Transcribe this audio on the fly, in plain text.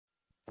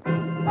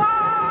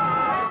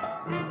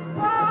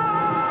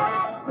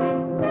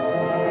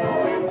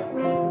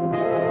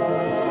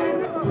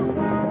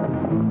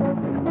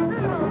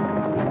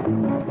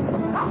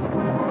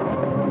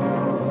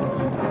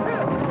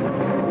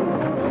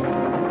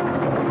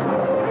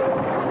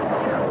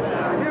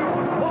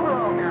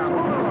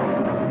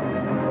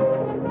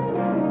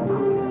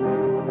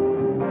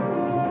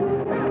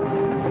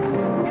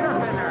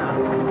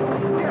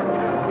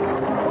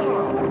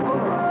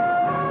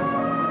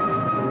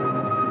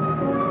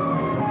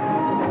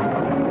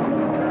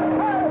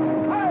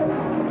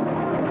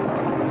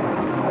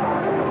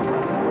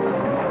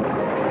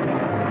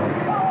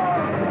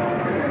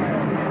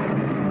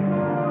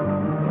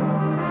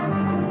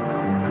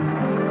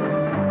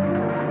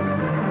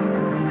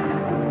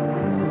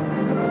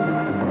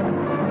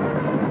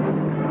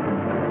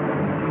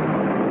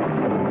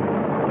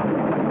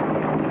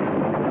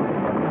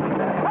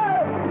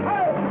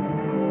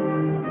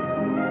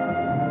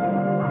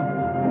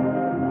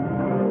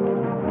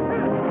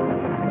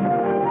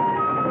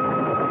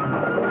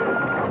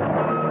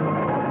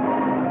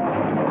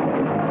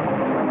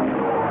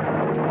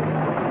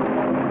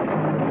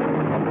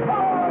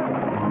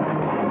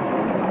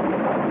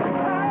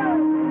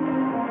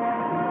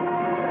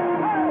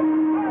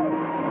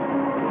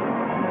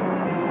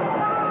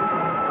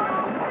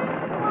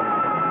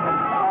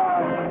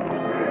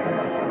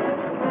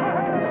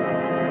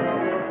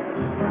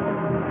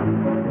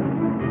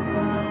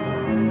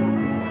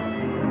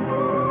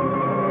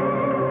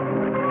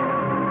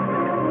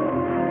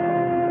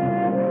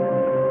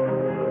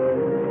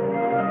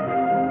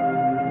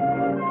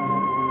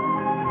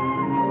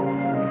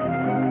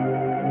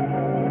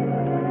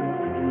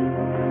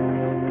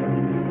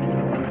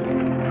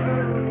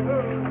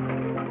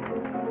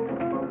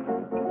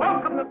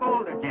the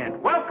Boulder, gents.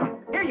 Welcome.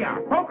 Here you are.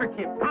 Poker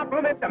chips.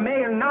 Compliments of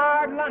Mayor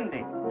Nard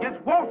Lundy.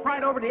 Just waltz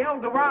right over to El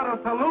Dorado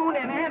Saloon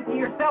and ante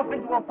yourself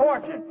into a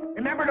fortune.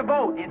 Remember to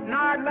vote. It's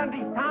Nard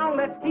Lundy's town.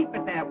 Let's keep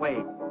it that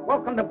way.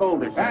 Welcome to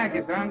Boulder, sir. Thank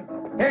you, son.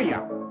 Here you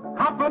are.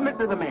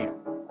 Compliments of the mayor.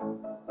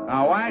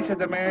 Now, why should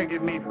the mayor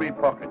give me free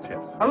poker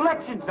chips?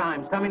 Election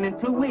time's coming in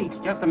 2 weeks.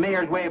 Just the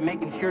mayor's way of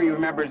making sure you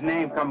remember his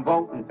name come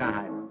voting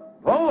time.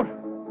 Vote?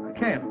 I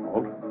can't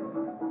vote.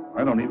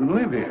 I don't even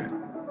live here.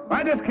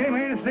 I just came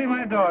here to see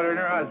my daughter and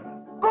her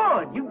husband.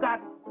 Good. You've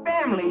got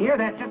family here.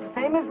 That's just the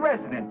same as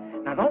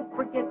resident. Now, don't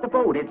forget to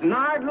vote. It's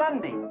Nard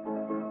Lundy.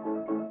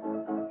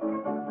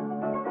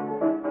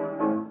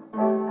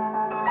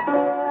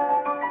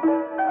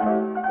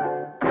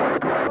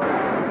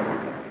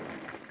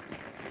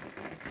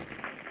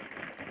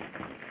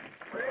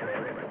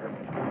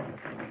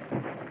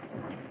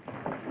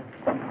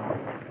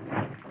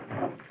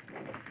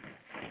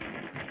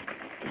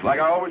 Like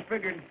I always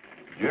figured,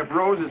 Jeff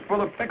Rose is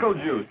full of pickle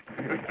juice.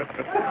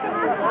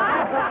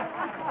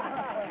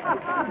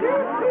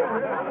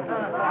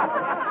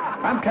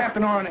 I'm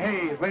Captain Orrin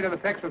Hayes, late of the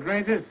Texas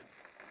Rangers.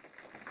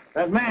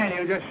 That man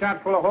you just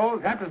shot full of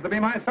holes happens to be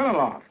my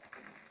son-in-law.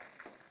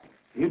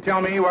 You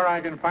tell me where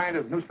I can find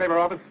his newspaper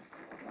office?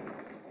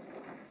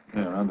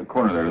 Yeah, around the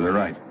corner there to the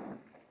right.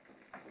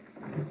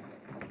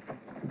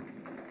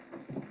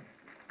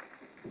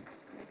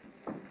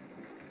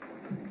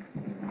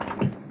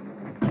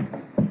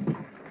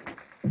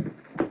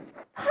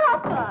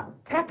 Papa!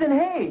 Captain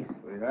Hayes.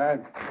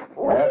 Sweetheart.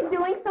 What are you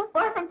doing so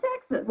far from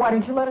Texas? Why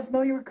didn't you let us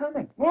know you were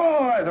coming?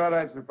 Oh, I thought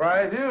I'd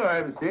surprise you. I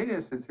haven't seen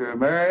you since you were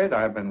married.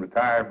 I've been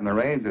retired from the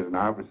Rangers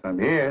now for some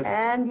years.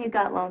 And you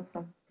got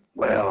lonesome.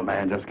 Well, a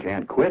man just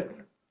can't quit.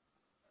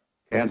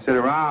 Can't sit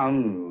around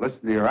and listen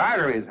to your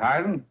arteries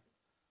harden.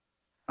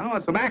 I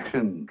want some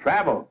action,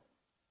 travel.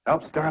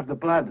 Help stir up the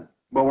blood.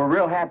 Well, we're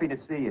real happy to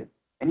see you.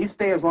 And you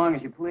stay as long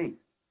as you please.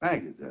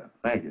 Thank you, Jeff.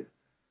 Thank you.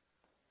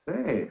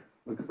 Say,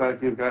 looks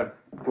like you've got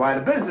quite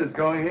a business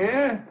going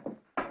here.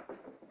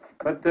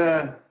 But,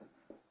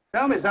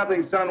 tell me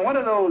something, son. What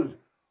are those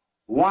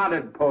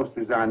wanted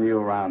posters on you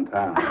around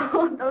town?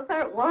 Oh, those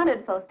aren't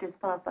wanted posters,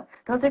 Papa.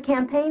 Those are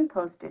campaign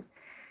posters.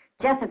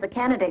 Jeff is a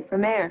candidate for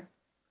mayor.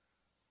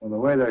 Well, the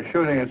way they're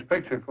shooting his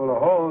picture full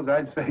of holes,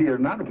 I'd say you're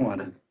not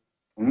wanted.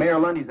 Mayor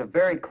Lundy's a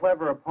very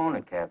clever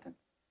opponent, Captain.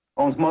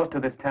 Owns most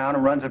of this town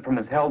and runs it from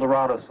his El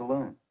Dorado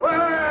Saloon. Well,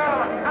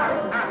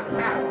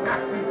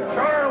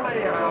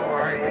 Charlie, how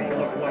are you?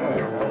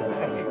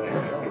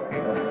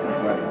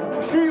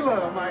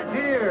 Sheila, my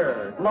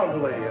dear,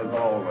 lovely as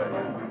always.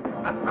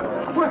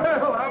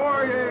 Well, how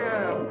are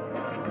you?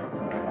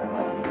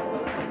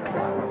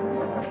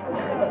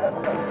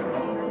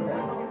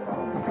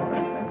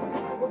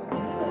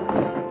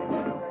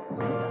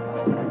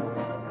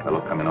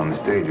 Fellow coming on the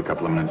stage a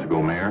couple of minutes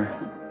ago, Mayor.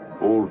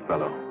 Old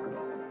fellow.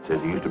 Says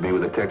he used to be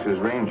with the Texas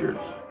Rangers.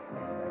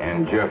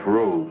 And Jeff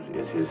Rose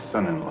is his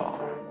son-in-law.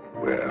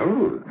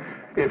 Well,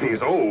 if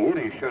he's old,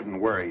 he shouldn't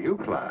worry you,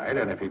 Clyde.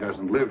 And if he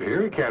doesn't live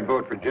here, he can't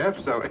vote for Jeff,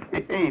 so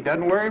he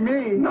doesn't worry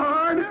me.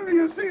 Nard, have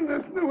you seen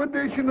this new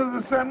edition of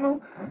the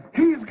Sentinel?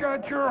 He's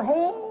got your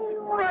whole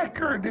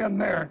record in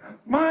there.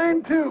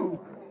 Mine, too.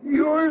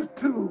 Yours,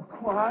 too,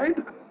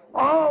 Clyde.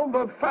 All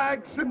the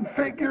facts and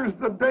figures,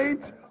 the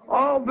dates,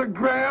 all the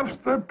graphs,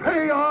 the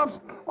payoffs,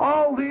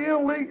 all the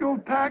illegal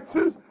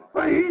taxes.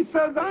 But he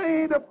says I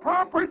ain't a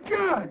proper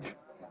judge.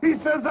 He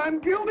says I'm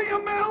guilty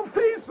of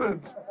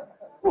malfeasance.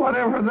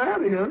 Whatever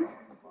that is.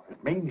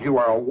 It means you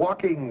are a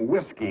walking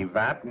whiskey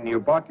vat, and you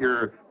bought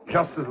your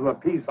Justice of the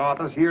Peace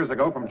office years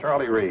ago from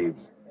Charlie Reeves.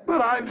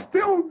 But I've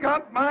still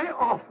got my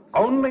office.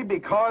 Only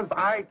because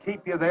I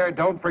keep you there,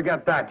 don't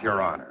forget that,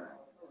 Your Honor.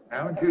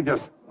 Now, don't you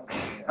just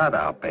shut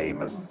up,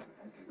 Amos.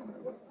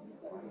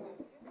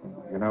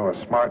 You know,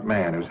 a smart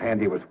man who's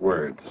handy with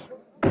words.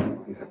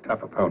 He's a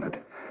tough opponent.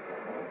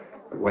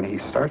 But when he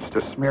starts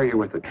to smear you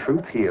with the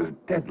truth, he is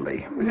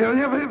deadly.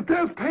 If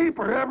this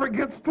paper ever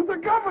gets to the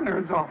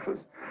governor's office.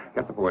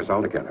 Get the boys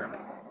all together.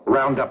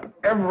 Round up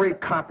every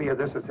copy of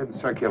this that's in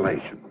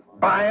circulation.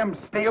 Buy them,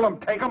 steal them,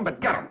 take them, but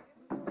get them.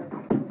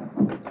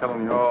 Been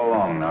telling you all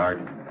along,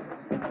 Nard.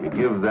 You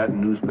give that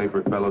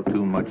newspaper fellow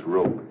too much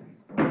rope.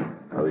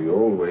 Well, you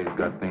always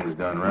got things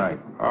done right.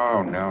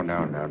 Oh, no,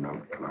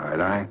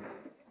 Clyde.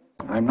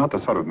 I'm not the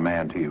sort of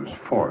man to use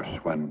force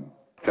when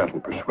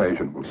gentle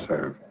persuasion will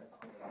serve.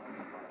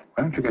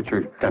 Why don't you get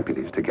your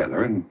deputies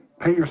together and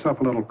pay yourself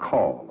a little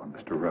call on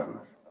Mr. Rose?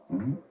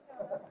 Hmm?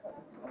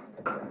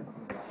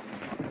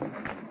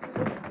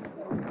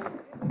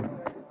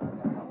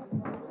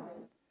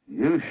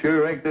 You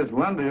sure raked this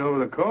Lundy over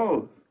the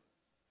coals.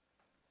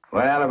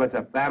 Well, if it's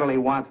a battle he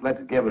wants,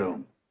 let's give it to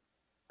him.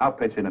 I'll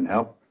pitch in and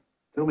help.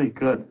 Do me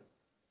good.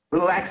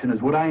 Little action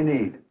is what I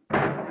need.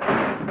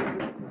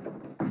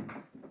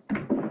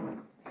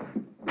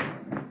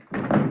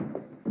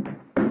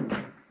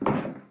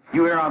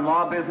 You here on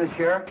law business,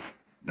 Sheriff?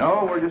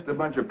 No, we're just a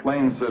bunch of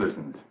plain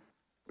citizens.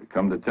 We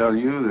come to tell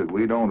you that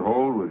we don't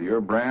hold with your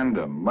brand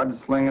of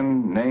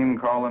mudslinging,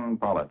 name-calling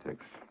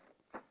politics.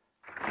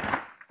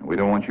 And we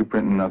don't want you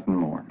printing nothing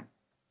more.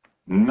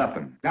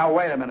 Nothing. Now,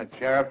 wait a minute,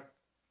 Sheriff.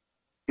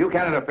 You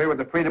can't interfere with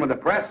the freedom of the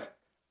press.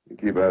 You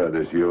keep out of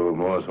this, you old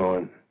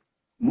moosehorn.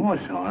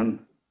 Moosehorn?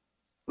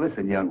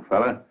 Listen, young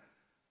fella.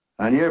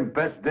 On your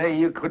best day,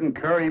 you couldn't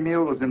carry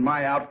mules in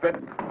my outfit.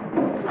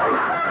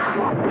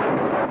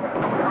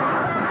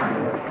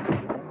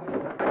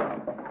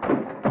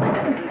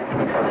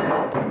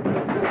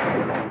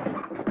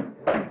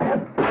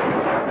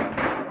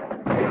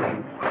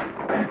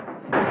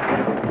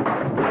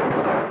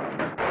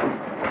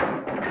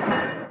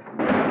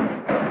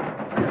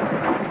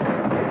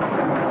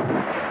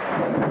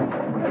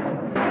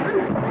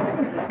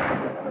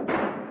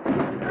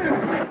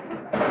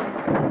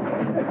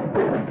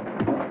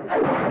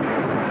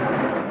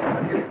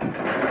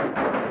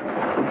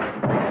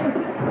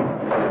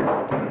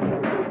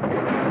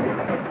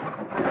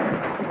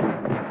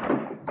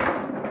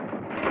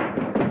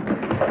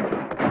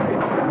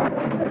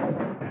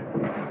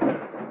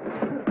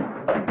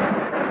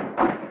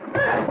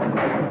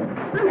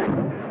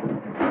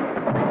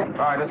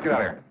 All right, let's get out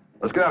of here.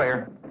 Let's get out of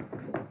here.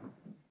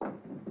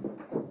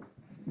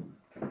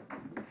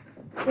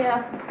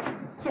 Jeff.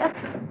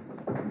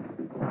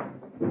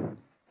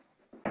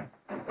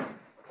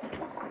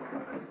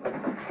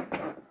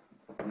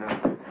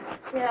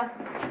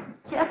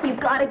 Jeff, you've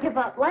got to give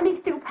up.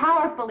 Lundy's too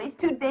powerful. He's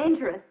too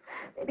dangerous.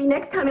 Maybe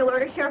next time he'll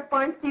order Sheriff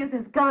Barnes to use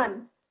his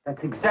gun.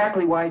 That's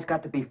exactly why he's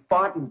got to be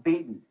fought and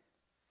beaten.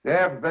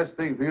 Sheriff, the best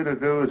thing for you to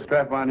do is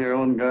strap on your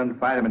own gun,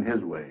 fight him in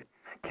his way.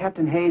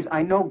 Captain Hayes,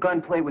 I know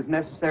gunplay was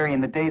necessary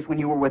in the days when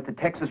you were with the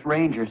Texas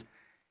Rangers,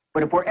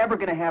 but if we're ever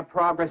going to have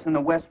progress in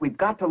the West, we've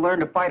got to learn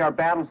to fight our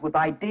battles with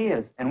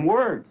ideas and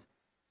words.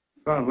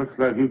 Son, looks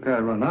like you kind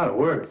of run out of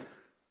words.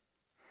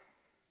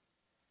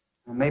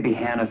 Well, maybe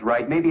Hannah's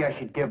right. Maybe I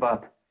should give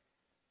up.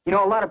 You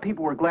know, a lot of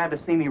people were glad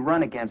to see me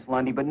run against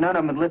Lundy, but none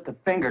of them would lift a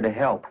finger to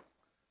help.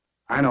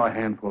 I know a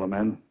handful of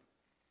men.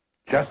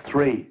 Just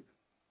 3.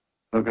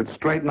 Who could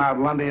straighten out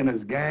Lundy and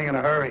his gang in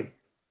a hurry.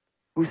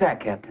 Who's that,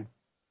 Captain?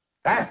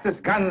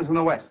 Fastest guns in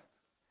the West.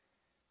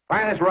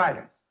 Finest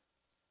riders.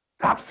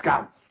 Top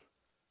scouts.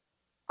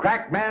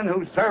 Crack men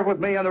who served with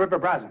me on the River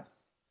Brazos.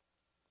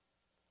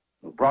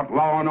 Who brought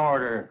law and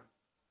order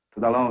to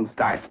the Lone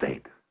Star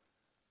State.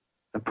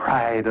 The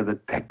pride of the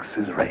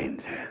Texas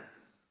Rangers.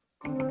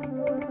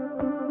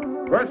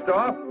 First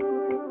off,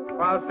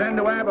 I'll send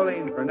to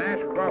Abilene for Nash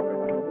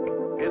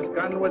Crawford. His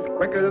gun was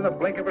quicker than the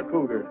blink of a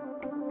cougar.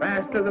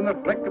 Faster than the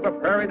flick of a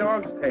prairie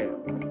dog's tail.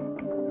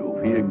 Go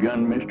for your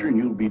gun, mister, and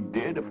you'll be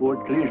dead before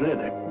it clears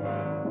leather.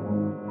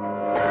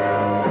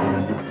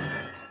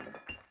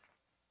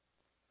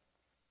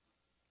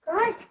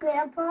 Gosh,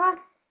 Grandpa,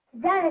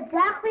 is that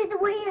exactly the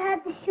way you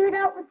had to shoot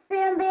out with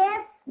Sam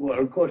Bass? Well,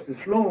 of course, the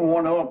Sloan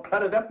one all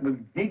cluttered up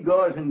with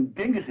gewgaws and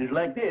dinguses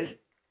like this.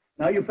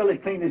 Now you fellas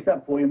clean this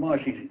up for you,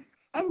 Marcy.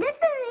 And this is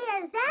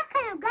the exact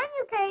kind of gun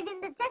you carried in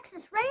the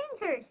Texas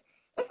Rangers,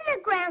 isn't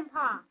it,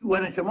 Grandpa?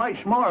 Well, it's a mite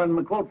smaller than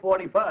the Colt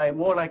 45,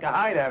 more like a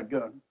hideout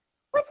gun.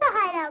 What's a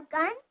hideout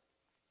gun?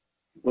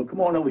 Well,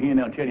 come on over here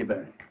and I'll tell you about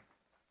it.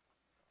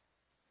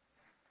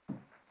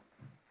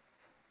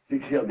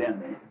 Stick yourself down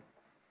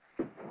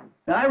there.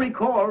 Now, I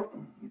recall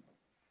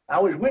I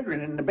was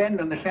wintering in the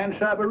bend on the San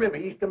Saba River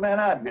east of Mount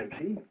Oddville,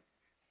 see?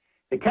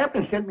 The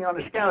captain sent me on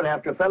a scout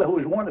after a fellow who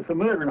was wanted for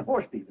murder and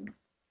horse thieving.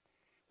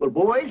 Well,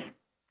 boys,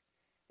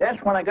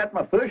 that's when I got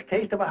my first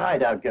taste of a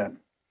hideout gun.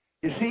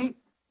 You see?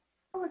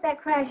 What was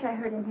that crash I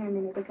heard in here a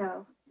minute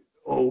ago?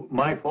 Oh,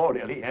 my fault,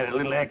 Ellie. Had a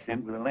little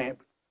accident with a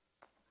lamp.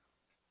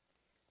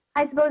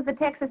 I suppose the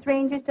Texas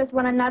Rangers just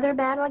won another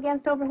battle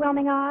against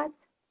overwhelming odds?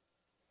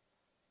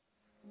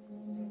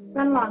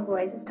 Run along,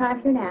 boys. It's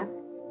time for your nap.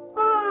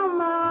 Oh,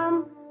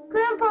 Mom.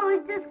 Grandpa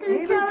was just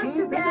going to tell us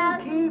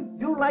about...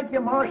 Do like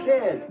your ma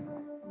says.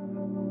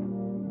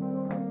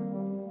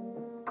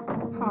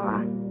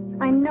 Pa,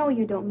 I know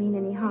you don't mean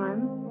any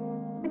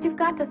harm, but you've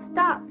got to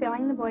stop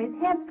filling the boys'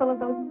 heads full of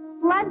those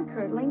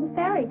blood-curdling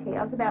fairy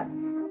tales about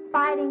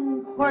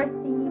fighting, horse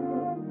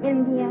thieves,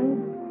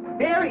 Indians.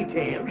 Fairy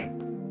tales?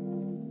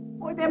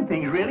 Boy, them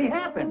things really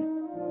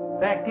happen.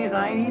 Fact is,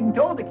 I ain't even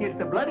told the kids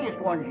the bloodiest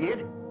ones yet.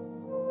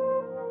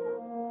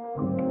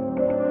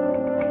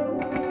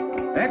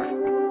 Next,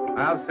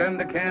 I'll send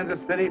to Kansas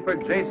City for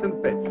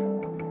Jason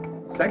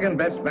Fitch. Second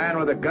best man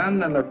with a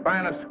gun and the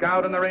finest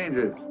scout in the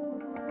Rangers.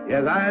 He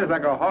has eyes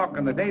like a hawk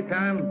in the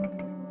daytime,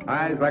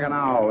 eyes like an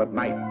owl at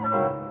night.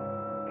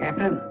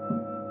 Captain,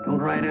 don't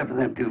ride after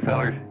them 2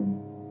 fellers.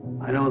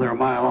 I know they're a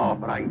mile off,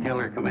 but I can tell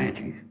they're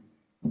Comanches.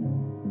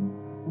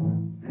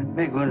 That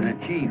big one's a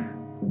chief.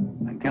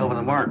 I can tell by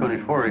the mark on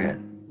his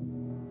forehead.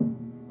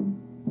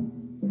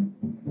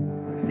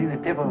 I see the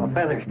tip of a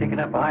feather sticking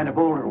up behind a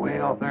boulder way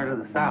off there to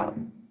the south.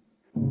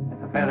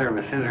 That's the feather of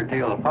a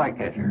scissor-tailed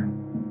flycatcher.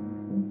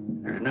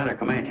 There's another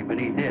Comanche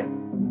beneath it.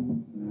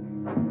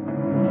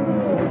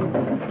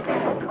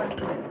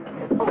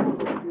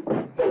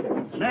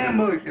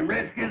 Ambush and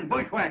Redskins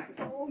bushwhackers.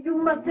 Oh, you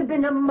must have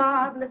been a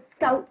marvelous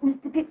scout,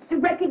 Mr. Fitz, to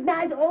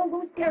recognize all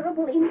those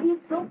terrible Indians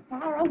so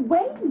far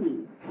away.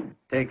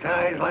 Takes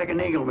eyes like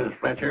an eagle, Miss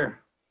Fletcher.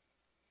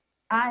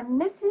 I'm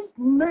Mrs.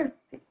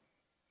 Murphy.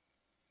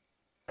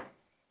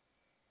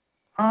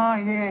 Oh,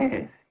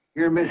 yes.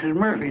 You're Mrs.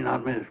 Murphy,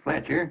 not Mrs.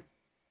 Fletcher.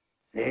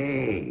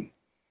 Say,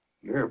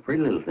 you're a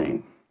pretty little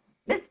thing.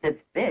 Mr.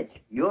 Fitch,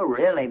 you're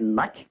really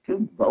much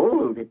too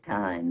bold at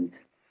times.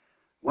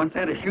 Once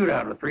had a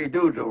shootout with 3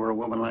 dudes over a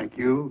woman like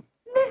you.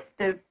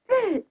 Mr.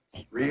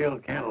 Fitch! Real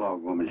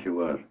catalog woman she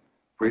was.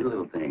 Pretty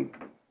little thing.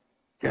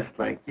 Just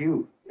like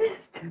you.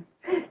 Mr.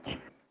 Fitch!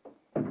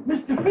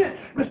 Mr. Fitch!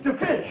 Mr.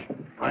 Fitch!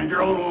 Find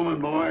your own woman,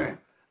 boy.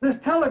 This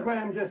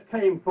telegram just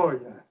came for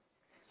you.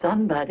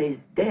 Somebody's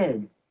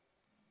dead.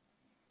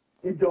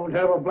 It don't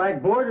have a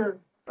black border.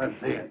 Let's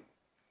see it.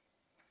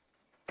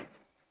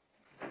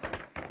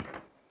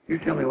 You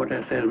tell me what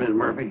that says, Miss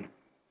Murphy.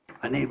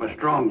 I need my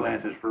strong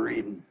glasses for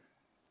reading.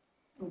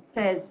 It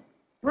says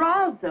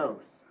Brazos.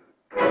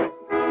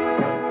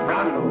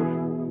 Brazos.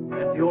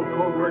 That's the old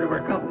code word of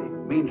our company.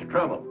 It means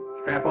trouble.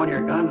 Strap on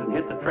your guns and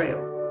hit the trail.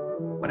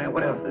 What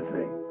else does it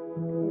say?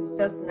 It's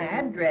just an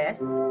address.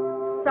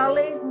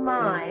 Sully's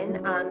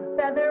Mine on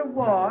Feather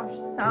Wash,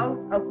 south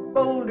of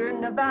Boulder,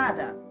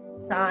 Nevada.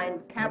 Signed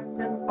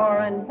Captain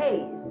Orrin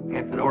Hayes.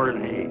 Captain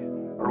Orrin Hayes.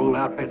 Our old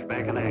outfit's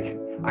back in action.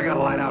 I gotta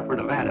light out for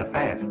Nevada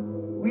fast.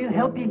 We'll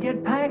help you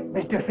get packed,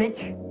 Mr. Fitch.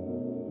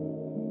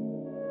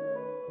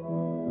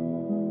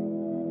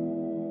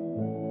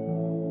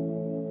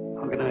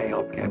 How can I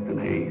help Captain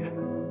Hayes?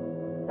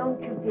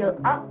 Don't you feel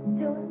up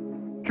to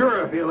it?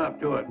 Sure, I feel up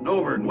to it, and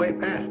over and way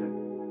past it.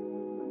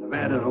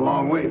 Nevada's a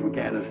long way from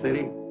Kansas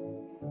City.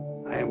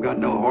 I haven't got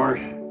no horse,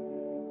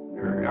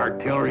 or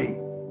artillery,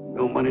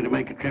 no money to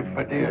make a trip if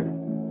I did.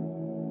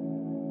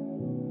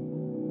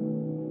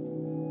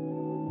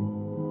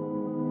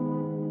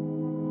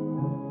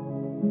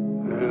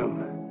 Well,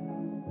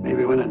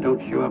 maybe when I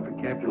don't show up, the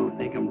captain will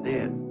think I'm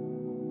dead.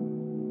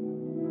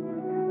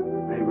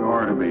 Maybe I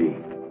ought to be.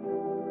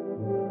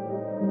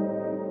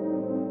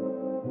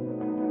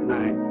 Good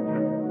night.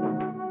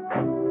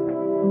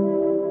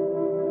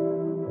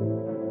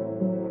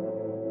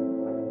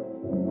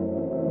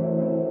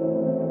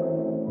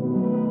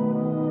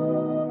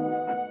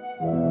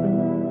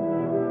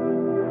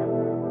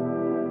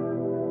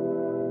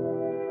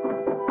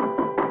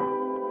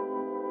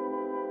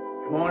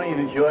 Good morning,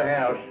 it's your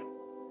house.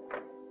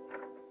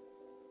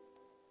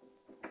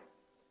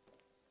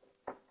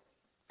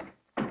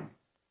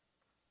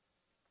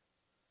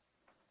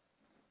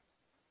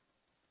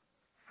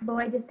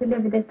 Boy just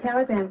delivered this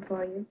telegram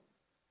for you.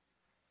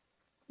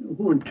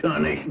 Who in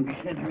tarnation be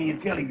sending me a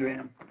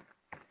telegram?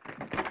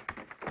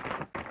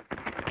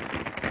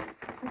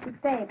 What's it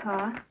say,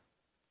 Pa?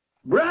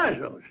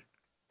 Brazos.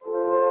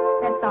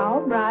 That's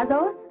all?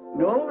 Brazos?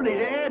 No,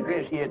 there's an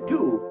address here,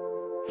 too.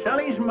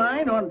 Sully's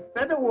Mine on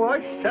Feather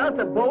Wash, south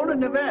of Boulder,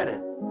 Nevada.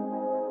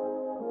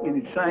 And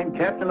it's signed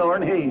Captain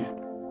Orrin Hayes,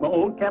 my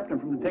old captain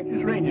from the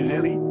Texas Rangers,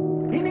 Ellie.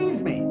 He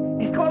needs me.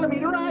 He's calling me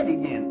to ride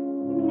again.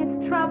 You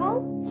mean it's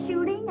trouble?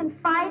 Shooting and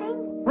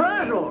fighting?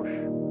 Brazos.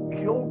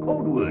 It's the old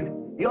code word.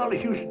 He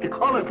always used to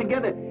call us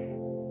together.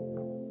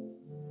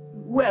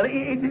 Well,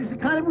 it's a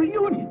kind of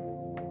reunion.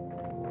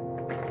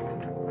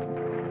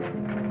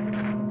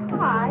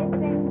 Pa, it's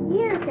been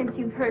years since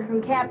you've heard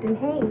from Captain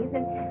Hayes,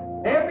 and...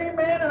 Every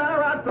man in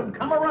our outfit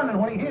come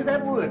a-running when he hears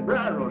that word,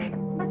 Brazos.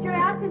 But your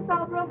outfit's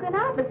all broken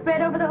up. It's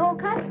spread over the whole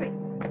country.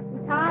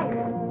 I'm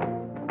tired.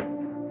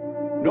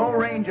 No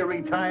ranger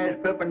retires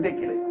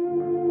perpendicular.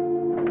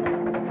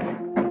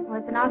 Well,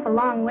 it's an awful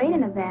long way to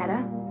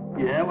Nevada.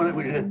 Yeah, well, it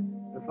was a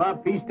far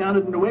piece down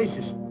at the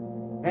Oasis,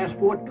 past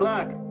Fort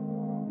Clark,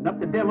 and up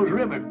the Devil's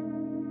River,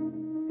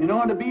 and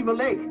on to Beaver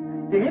Lake.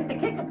 They hit the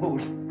kicker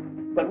post,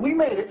 but we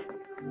made it.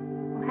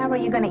 Well, how are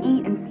you going to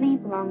eat and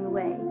sleep along the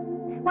way?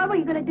 What were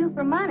you going to do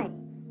for money?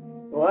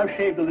 Oh, I've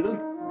saved a little.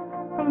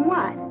 From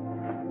what?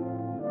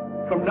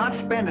 From not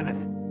spending it.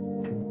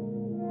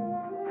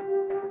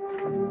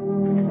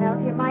 Well,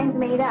 if your mind's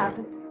made up,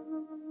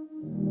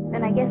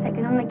 then I guess I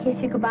can only kiss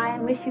you goodbye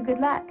and wish you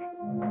good luck.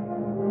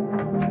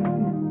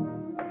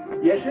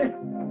 Yes, sir.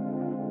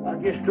 I'll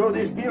just throw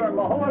this gear on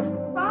my horse.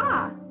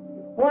 Pa!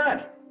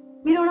 What?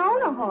 You don't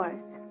own a horse.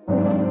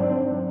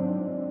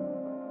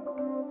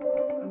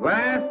 And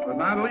last but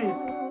not least,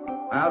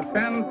 I'll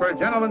send for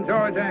Gentleman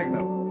George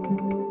Agnew.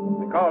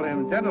 We call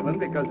him gentleman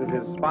because of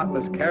his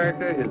spotless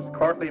character, his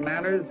courtly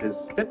manners, his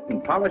fit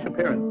and polished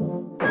appearance.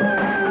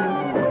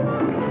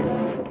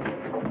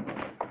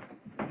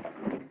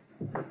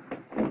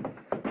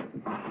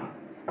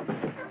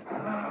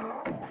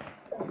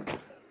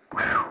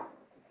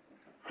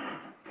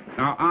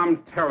 Now,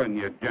 I'm telling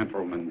you,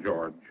 Gentleman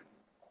George,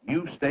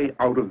 you stay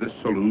out of this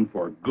saloon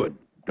for good.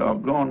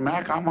 Doggone,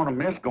 Mac, I'm gonna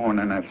miss going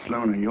in that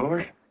saloon of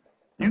yours.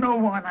 You know,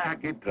 when I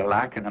get to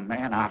liking a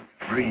man, I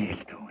freeze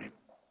to him.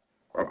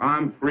 Well,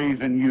 I'm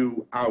freezing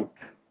you out.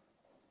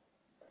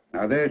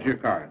 Now, there's your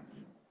cards.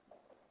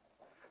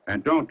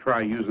 And don't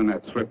try using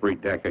that slippery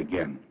deck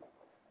again.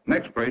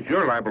 Next place,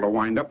 you're liable to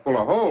wind up full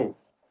of holes.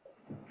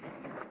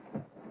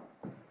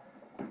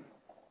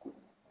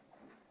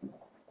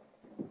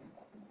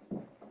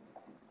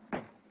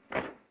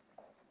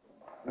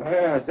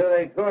 Yeah, so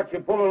they caught you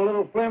pulling a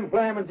little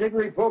flim-flam and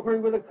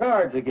jiggery-pokery with the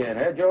cards again,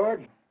 eh,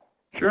 George?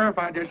 Sheriff,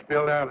 I just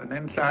filled out an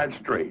inside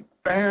straight,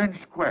 fair and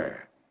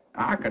square.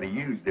 I could have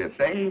used this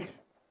ace,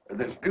 but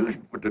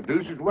the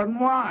deuces wasn't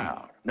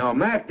wild. No,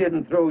 Mac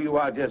didn't throw you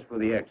out just for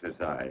the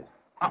exercise.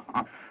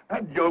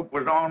 That joke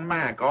was on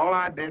Mac. All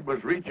I did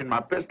was reach in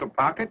my pistol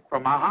pocket for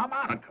my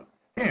harmonica.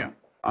 Here,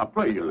 I'll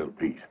play you a little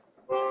piece.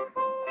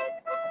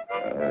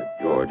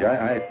 George,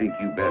 I think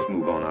you best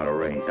move on out of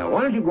range. Now,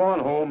 why don't you go on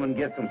home and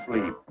get some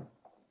sleep?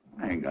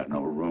 I ain't got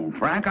no room,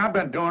 Frank. I've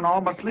been doing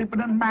all my sleeping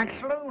in Mac's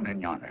saloon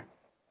in yonder.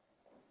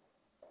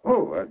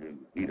 Oh, I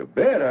need a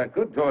bed. I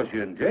could toss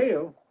you in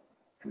jail.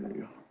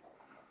 Jail?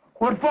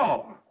 What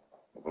for?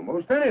 For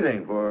most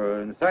anything.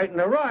 For inciting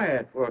a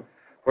riot. For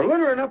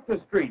littering up the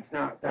streets.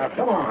 Now,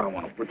 come on. I don't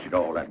want to put you to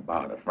all that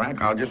bother,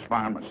 Frank. I'll just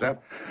find myself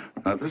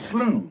another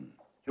saloon.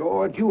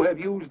 George, you have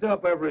used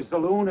up every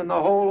saloon in the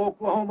whole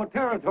Oklahoma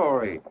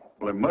territory.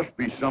 Well, there must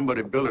be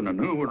somebody building a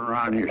new one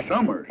around here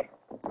somewhere.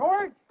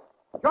 George?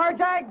 George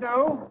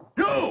Agnew?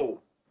 You!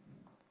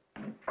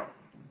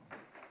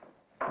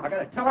 I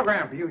got a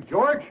telegram for you,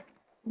 George.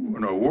 Who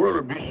in the world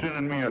would be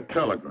sending me a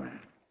telegram?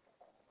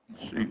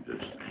 Let's see this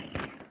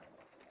thing.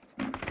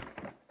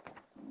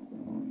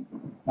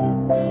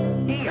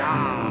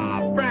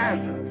 Yeehaw,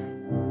 Brazos.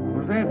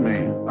 What does that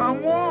mean?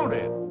 I'm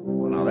wanted.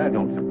 Well, now, that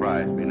don't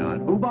surprise me none.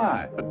 Who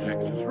by? The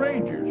Texas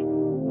Rangers.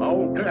 My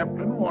old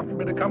captain wants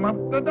me to come up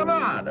to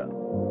Nevada.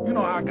 You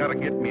know, I gotta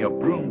get me a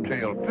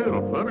broomtail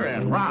fiddle footer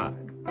and ride.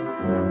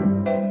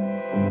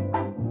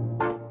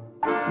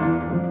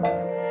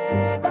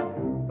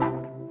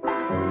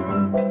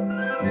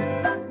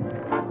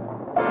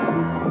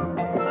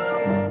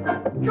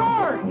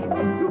 George!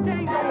 You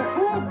dang old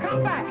fool,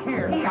 come back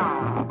here.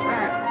 Yeehaw,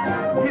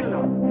 Brazos.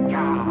 Hello.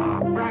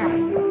 Yeehaw,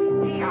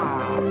 Brazos.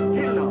 Yeehaw.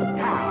 Hello.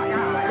 Yeehaw,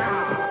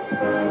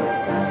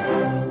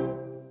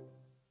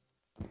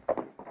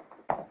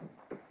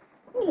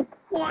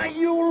 Why,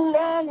 you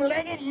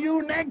long-legged,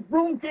 you-necked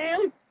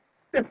broomtail?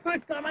 The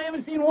first time I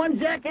ever seen one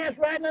jackass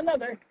riding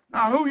another.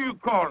 Now, who you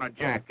calling a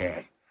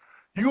jackass?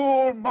 You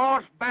old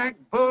moss-back,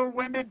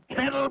 bull-winded,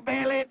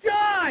 kettle-bellied...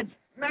 George!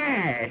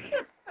 Nash!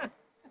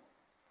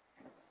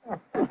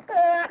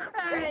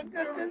 Hey,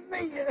 good to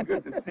see you.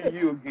 Good to see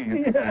you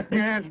again. Yeah. You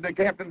answered the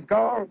captain's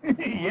call?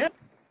 Yep.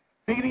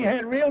 Figured he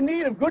had real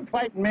need of good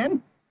fighting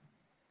men.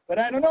 But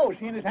I don't know,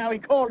 seeing as how he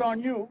called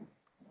on you.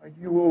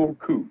 You old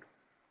coot.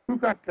 Who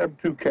got them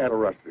 2 cattle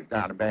rustlers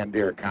down in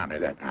Bandera County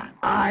that time?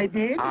 I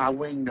did. I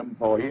winged them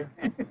for you.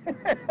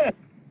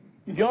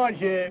 George,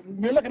 you're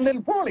looking a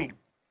little poorly.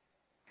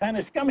 Kind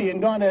of scummy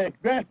and gone to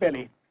grass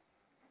belly.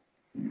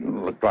 You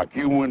look like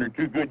you wintered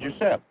too good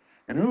yourself.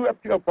 And who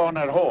upped you up on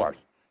that horse?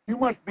 You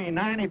must be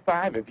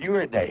 95 if you're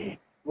a day.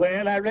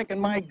 Well, I reckon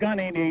my gun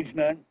ain't aged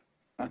none.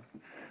 I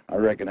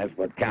reckon that's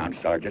what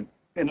counts, Sergeant.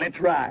 Then let's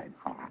ride.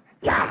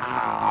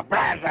 Yeah,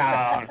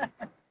 Brazos!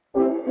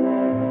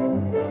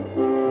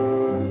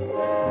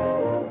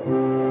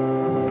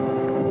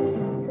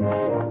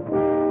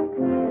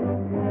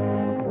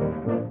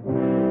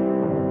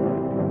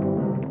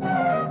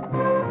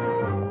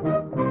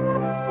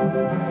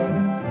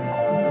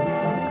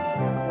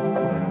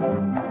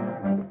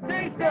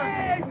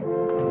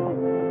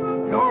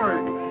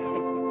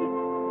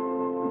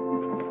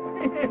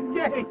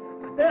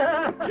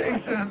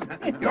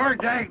 Jason,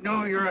 George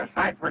Agnew, you're a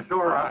sight for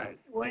sore eyes.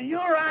 Well,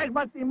 your eyes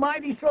must be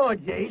mighty sore,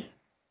 Jace.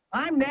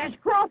 I'm Nash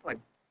Crawford.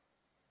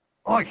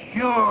 Oh,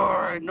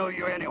 sure. I know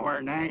you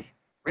anywhere, Nash.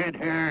 Red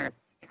hair,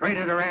 straight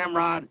as a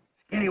ramrod,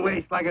 skinny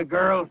waist like a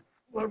girl's.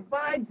 Well,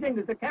 by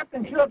jingles, the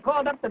captain sure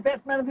called up the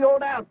best man of the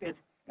old outfit.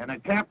 And the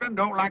captain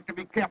don't like to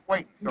be kept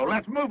waiting, so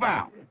let's move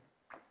out.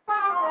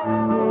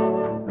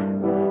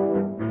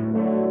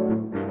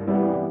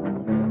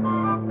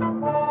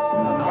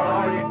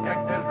 All you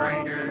Texas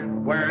Rangers,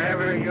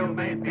 wherever you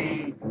may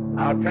be,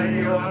 I'll tell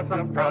you of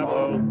some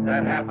trouble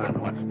that happened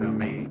once to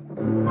me.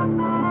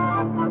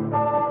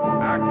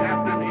 Our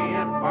captain, he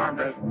informed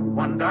us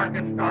one dark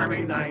and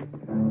stormy night,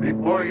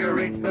 before you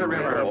reach the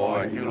river,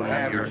 boys, you'll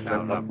have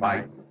yourself a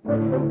fight. The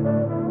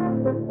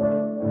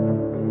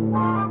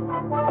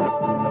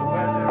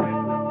weather,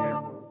 it was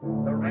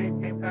cheerful. The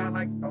rain came down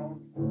like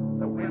stones.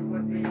 The wind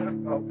was even a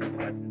smoking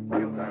wet and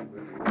chilled our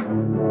willies.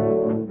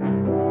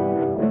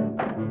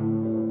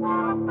 I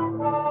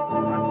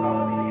saw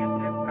the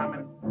Indians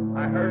coming. I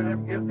heard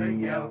them give their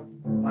yell.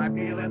 My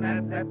feeling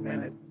at that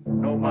minute,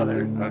 no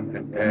mother's son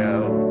can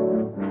tell.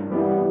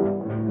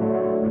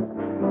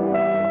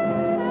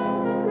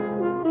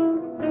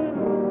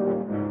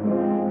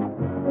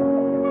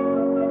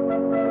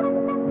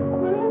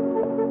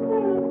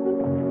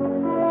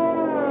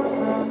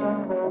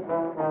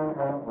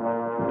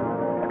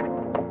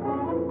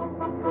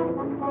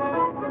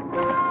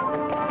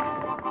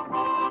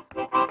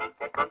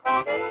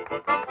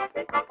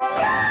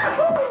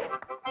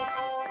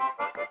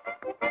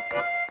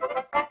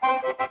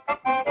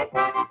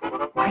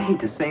 I hate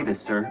to say this,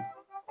 sir.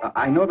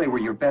 I know they were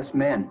your best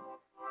men,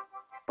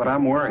 but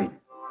I'm worried.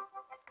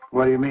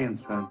 What do you mean,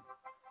 son?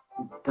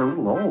 They're a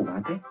little old,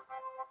 aren't they?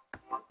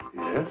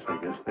 Yes, I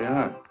guess they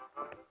are.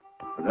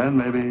 But then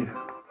maybe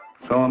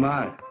so am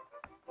I.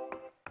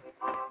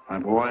 My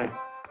boy,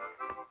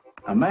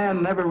 a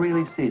man never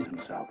really sees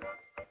himself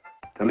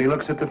till he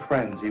looks at the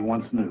friends he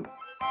once knew.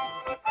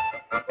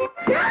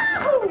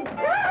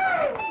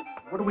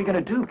 What are we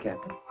going to do,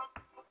 Captain?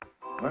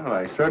 Well,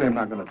 I certainly am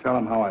not going to tell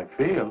them how I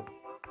feel.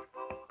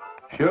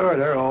 Sure,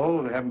 they're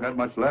old. They haven't got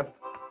much left.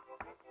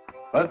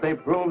 But they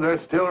prove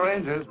they're still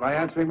Rangers by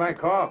answering my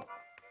call.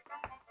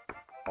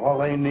 All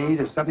they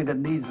need is something that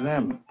needs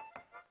them.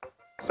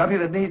 Something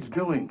that needs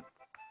doing.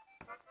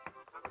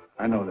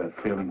 I know that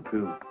feeling,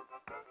 too.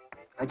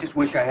 I just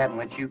wish I hadn't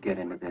let you get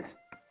into this.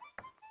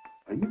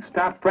 Now, you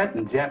stop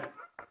fretting, Jeff.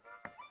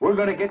 We're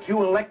going to get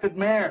you elected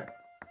mayor.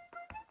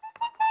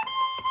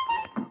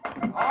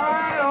 All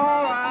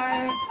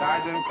right.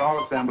 Sergeant,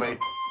 call assembly.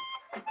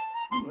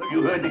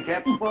 You heard the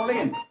captain fall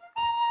in.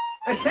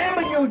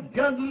 Assemble, you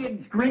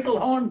jug-eared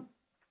sprinkle-horn.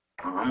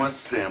 I'm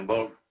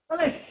assembled. Well,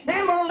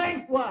 assemble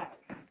lengthwise.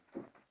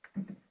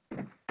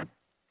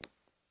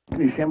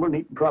 Assemble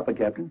neat and proper,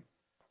 Captain.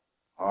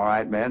 All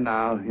right, men.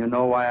 Now, you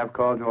know why I've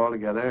called you all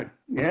together.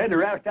 Yeah, to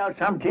roust out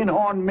some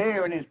tinhorn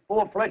mayor and his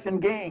full-flushing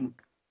gang.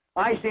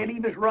 I say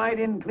leave us ride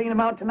in and clean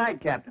them out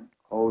tonight, Captain.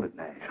 Hold it,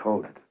 Nash.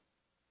 Hold it.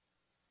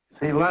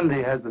 See,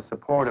 Lundy has the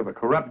support of a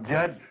corrupt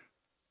judge,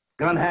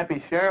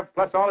 gun-happy sheriff,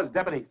 plus all his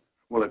deputies.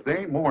 Well, if there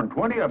ain't more than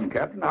 20 of them,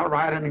 Captain, I'll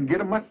ride in and get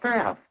them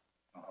myself.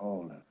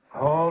 Hold it.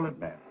 Hold it,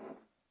 man.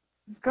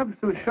 This comes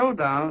to a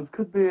showdown. It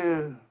could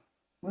be,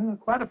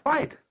 quite a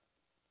fight.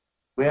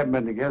 We haven't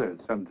been together in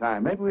some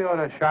time. Maybe we ought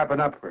to sharpen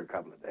up for a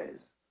couple of days.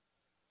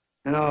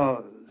 You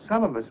know,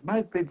 some of us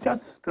might be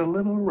just a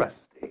little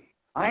rusty.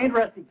 I ain't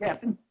rusty,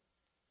 Captain.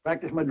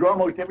 Practice my draw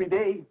most every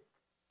day.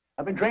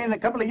 I've been training a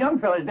couple of young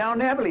fellas down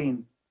in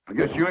Abilene. I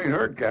guess you ain't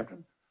heard,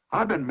 Captain.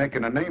 I've been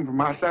making a name for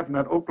myself in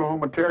that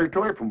Oklahoma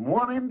territory from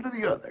one end to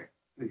the other.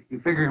 You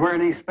figure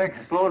wearing these specs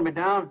is slowing me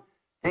down?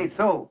 Ain't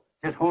so.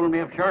 Just holding me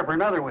up sharper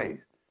in other ways.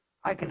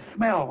 I can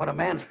smell what a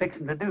man's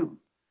fixing to do.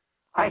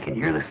 I can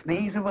hear the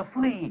sneeze of a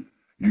flea.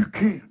 You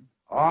can?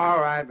 All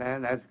right,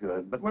 man, that's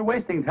good. But we're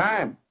wasting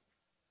time.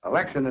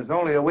 Election is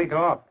only a week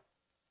off.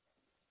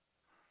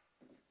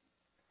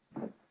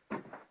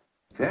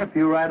 Jeff,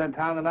 you ride in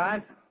town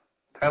tonight?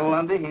 Tell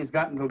Lundy he's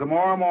got until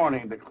tomorrow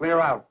morning to clear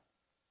out,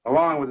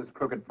 along with his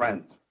crooked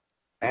friends.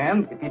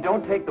 And If you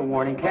don't take the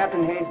warning,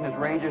 Captain Hayes and his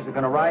Rangers are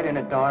going to ride in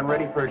at dawn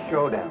ready for a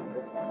showdown.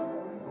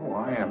 Oh,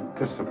 I am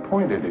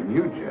disappointed in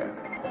you, Jeff.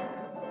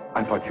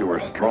 I thought you were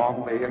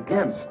strongly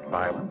against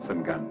violence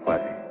and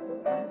gunplay.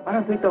 I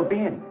don't think there'll be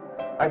any.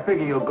 I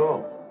figure you'll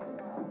go.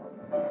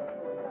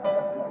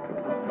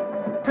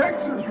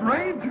 Texas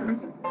Rangers?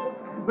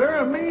 They're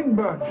a mean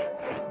bunch.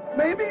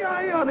 Maybe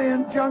I ought to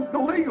injunct the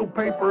legal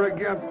paper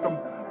against them.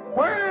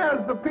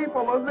 Whereas the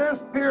people of this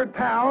here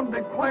town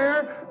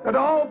declare that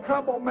all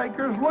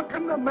troublemakers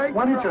looking to make...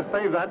 Why don't you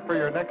save that for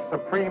your next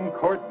Supreme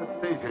Court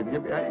decision?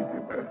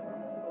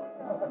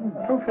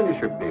 Go finish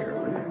your beer,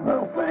 will you?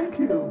 Well, thank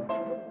you.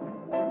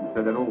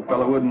 Said that old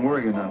fellow wouldn't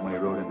worry you none when he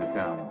rode into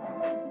town.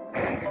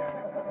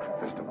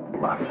 Just a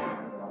bluff.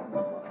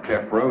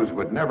 Jeff Rose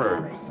would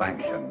never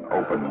sanction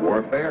open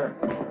warfare.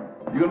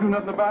 You gonna do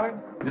nothing about it?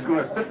 Just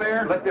gonna sit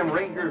there and let them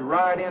Rangers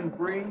ride in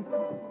free?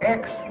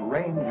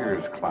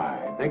 Ex-Rangers,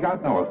 Clyde. They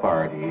got no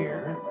authority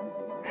here.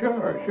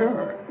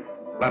 Sure.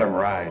 Let them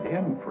ride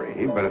in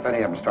free, but if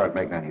any of them start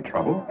making any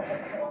trouble,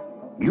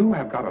 you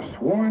have got a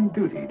sworn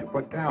duty to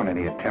put down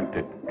any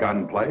attempted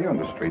gunplay on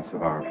the streets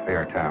of our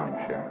fair town,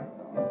 Sheriff.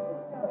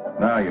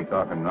 Now you're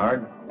talking,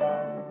 Nard.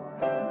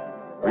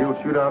 Real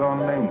shootout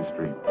on Main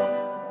Street.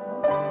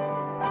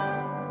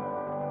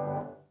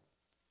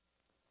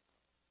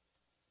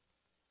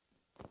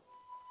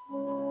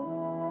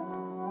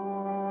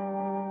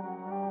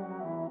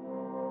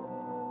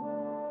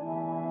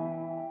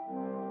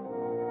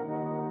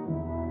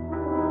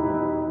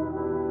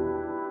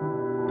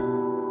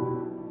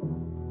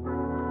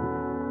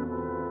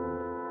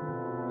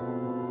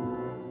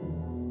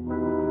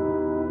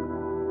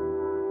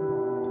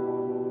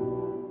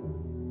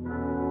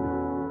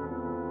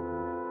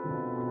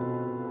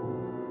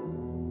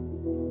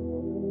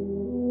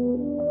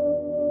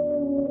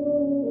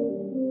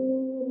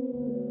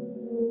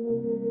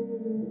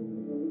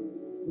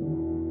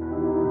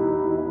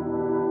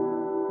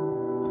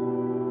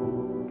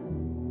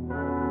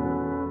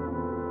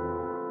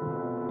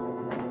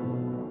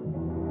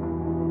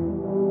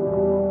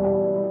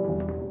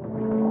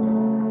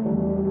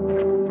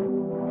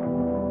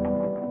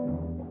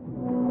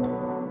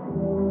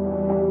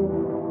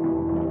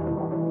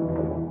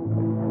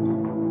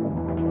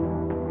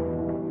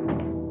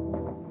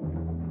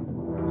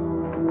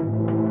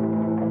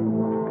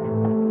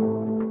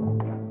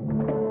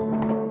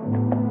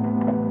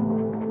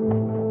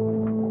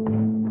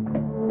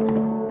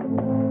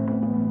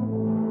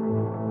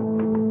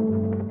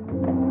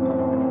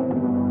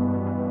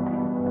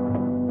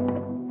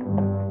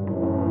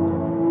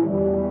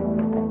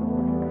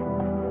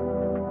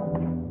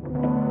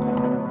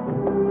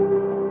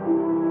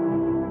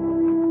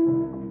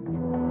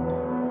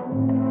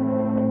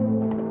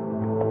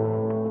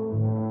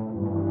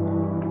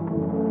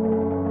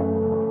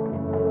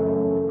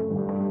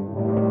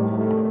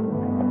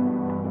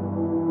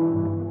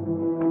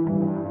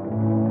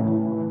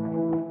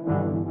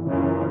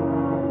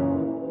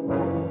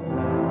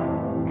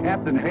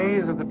 Captain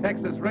Hayes of the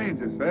Texas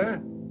Rangers,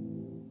 sir.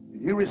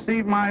 Did you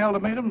receive my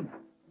ultimatum?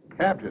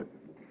 Captain,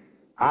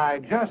 I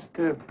just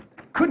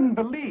couldn't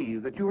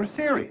believe that you were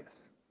serious.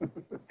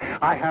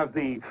 I have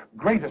the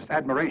greatest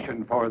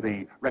admiration for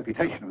the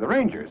reputation of the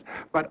Rangers,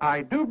 but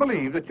I do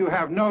believe that you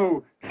have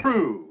no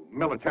true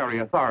military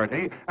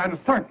authority, and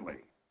certainly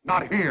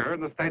not here in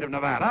the state of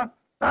Nevada.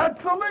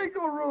 That's a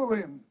legal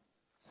ruling.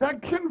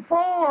 Section 4,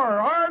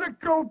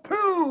 Article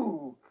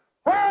 2.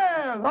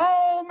 Whereas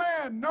all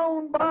men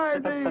known by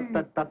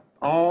the...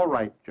 All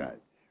right, Judge.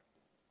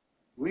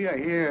 We are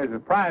here as a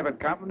private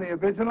company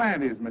of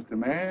vigilantes, Mr.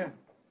 Mayor,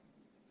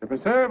 to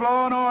preserve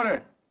law and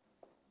order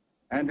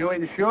and to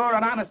ensure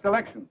an honest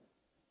election.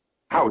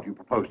 How would you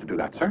propose to do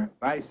that, sir?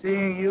 By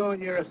seeing you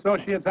and your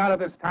associates out of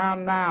this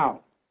town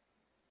now,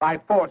 by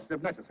force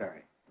if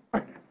necessary.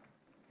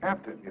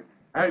 Captain,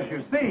 as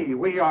you see,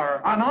 we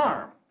are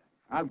unarmed.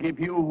 I'll give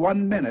you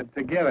 1 minute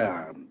to get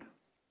armed.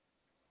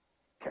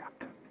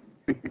 Captain.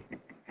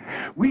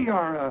 We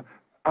are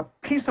a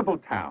peaceable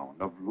town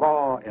of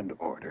law and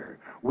order.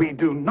 We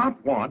do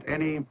not want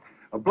any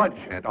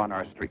bloodshed on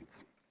our streets.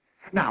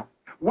 Now,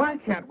 why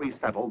can't we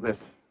settle this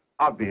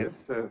obvious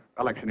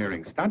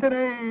electioneering stunt in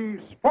a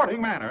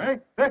sporting manner,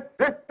 eh?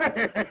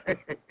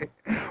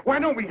 Why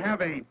don't we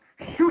have a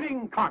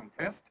shooting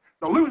contest,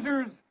 the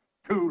losers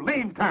to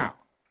leave town?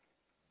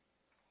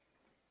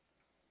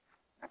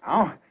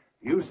 Now,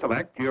 you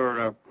select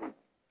your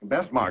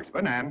best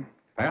marksman and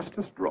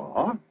fastest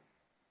draw.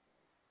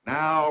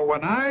 Now,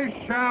 when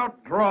I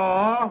shout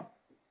draw,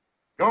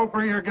 go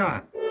for your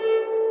gun.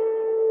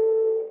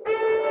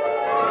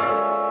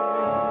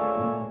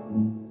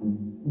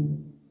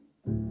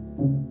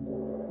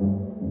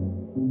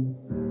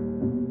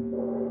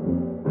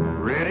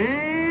 Ready?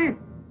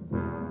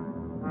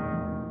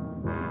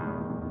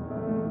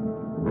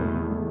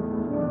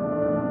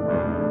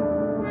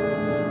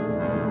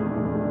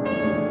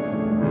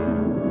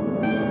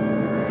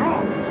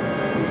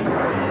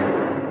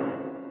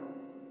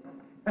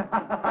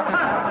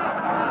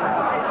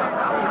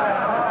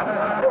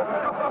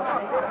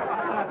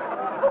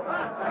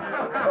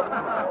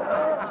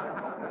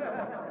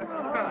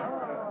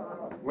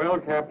 Well,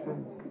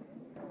 Captain,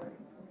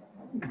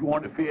 You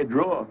want a fair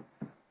draw?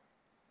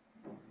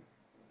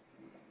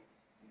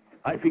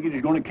 I figured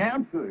it's going to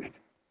count first.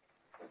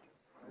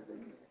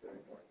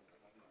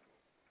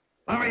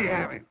 let me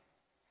have it.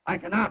 I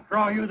can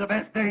outdraw you the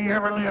best day you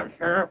ever lived,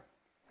 Sheriff.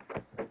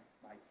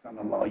 My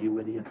son-in-law, you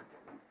idiot.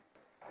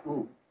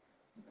 Ooh.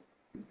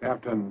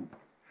 Captain,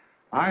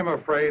 I'm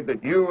afraid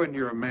that you and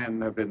your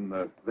men have been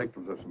the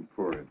victims of some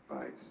poor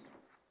advice.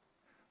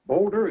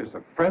 Boulder is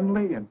a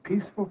friendly and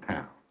peaceful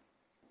town.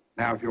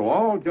 Now, if you'll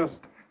all just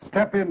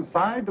step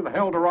inside to the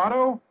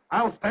Eldorado,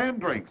 I'll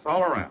stand drinks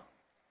all around.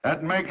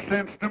 That makes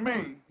sense to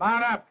me.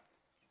 Mount up.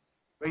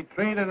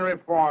 Retreat and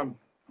reform.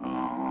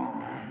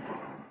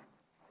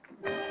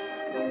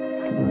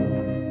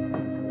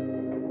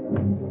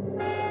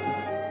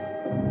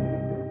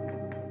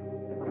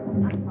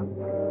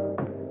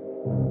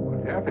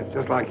 Jeff, it's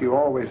just like you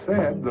always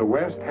said, the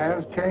West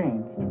has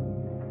changed.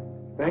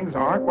 Things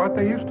aren't what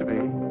they used to be.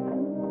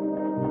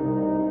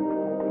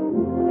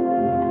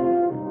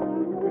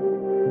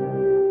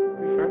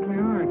 They certainly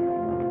aren't.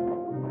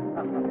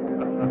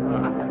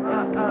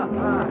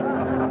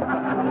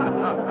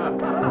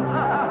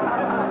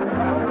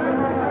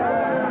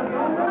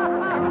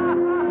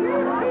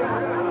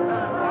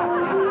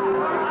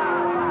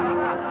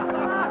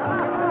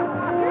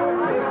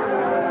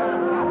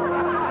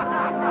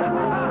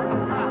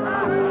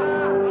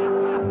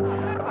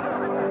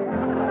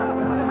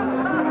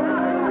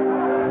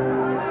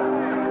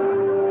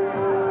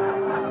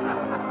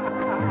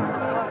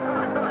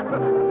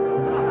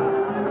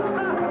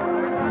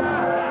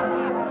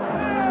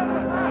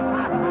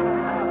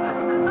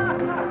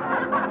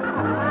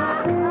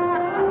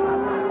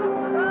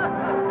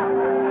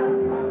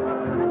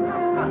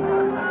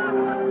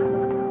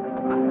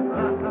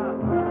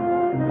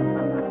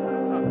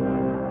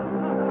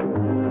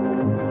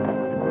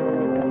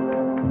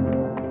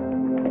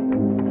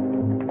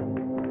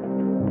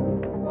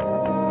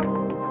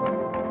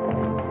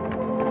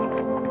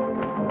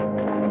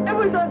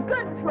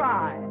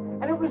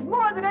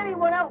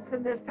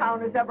 This town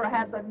has ever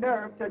had the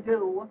nerve to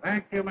do.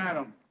 Thank you,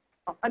 madam.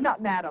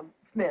 Not Madam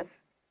Smith.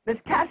 Miss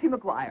Cassie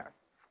McGuire.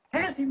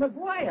 Cassie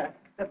McGuire,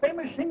 the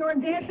famous singer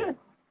and dancer?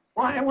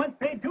 Why, I once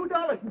paid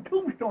 $2 in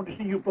Tombstone to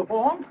see you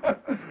perform.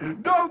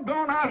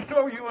 Doggone, I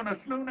saw you in a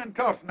saloon in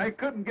Tulsa. They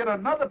couldn't get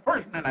another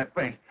person in that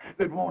place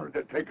that wanted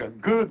to take a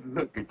good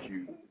look at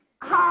you.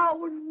 How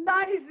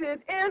nice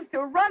it is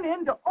to run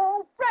into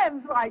old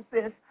friends like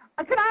this.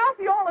 Can I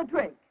offer you all a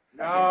drink?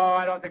 No,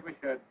 I don't think we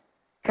should.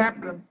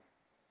 Captain,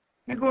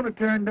 you're going to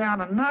turn down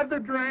another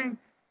drink?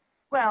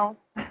 Well,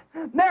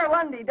 Mayor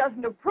Lundy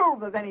doesn't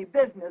approve of any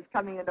business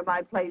coming into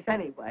my place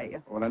anyway.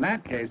 Well, in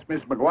that case,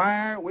 Miss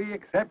McGuire, we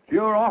accept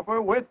your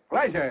offer with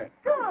pleasure.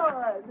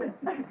 Good.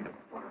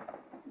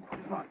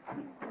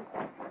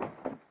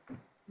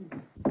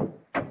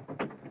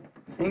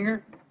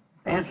 Singer,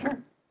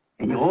 dancer,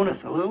 and you own a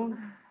saloon?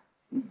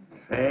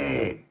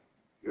 Say,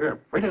 you're a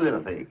pretty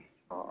little thing.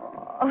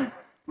 Oh.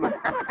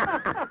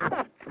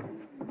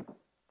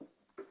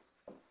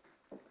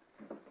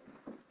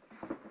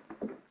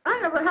 I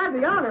never had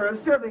the honor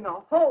of serving a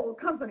whole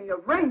company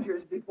of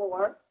Rangers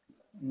before.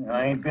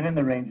 I ain't been in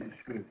the Rangers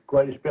for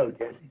quite a spell,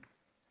 Cassie.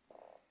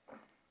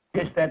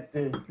 Guess that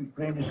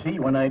plain to see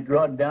when I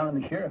drawed down on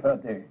the sheriff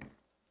out there.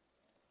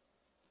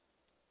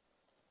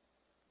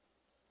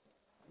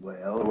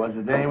 Well, it was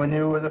a day when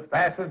you were the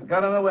fastest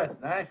gun in the West,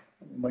 Nash.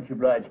 Much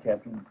obliged,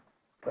 Captain.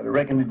 But I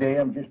reckon today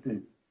I'm just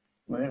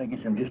I guess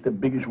I'm just the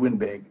biggest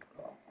windbag.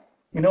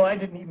 You know, I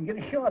didn't even get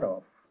a shot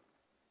off.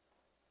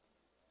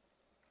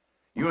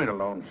 You ain't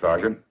alone,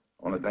 Sergeant.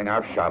 Only thing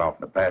I've shot off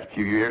in the past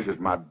few years is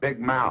my big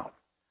mouth.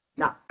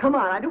 Now, come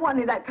on, I don't want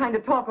any of that kind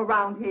of talk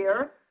around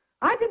here.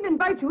 I didn't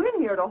invite you in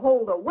here to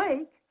hold a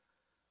wake.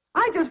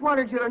 I just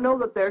wanted you to know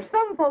that there's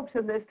some folks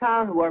in this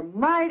town who are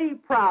mighty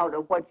proud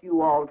of what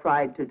you all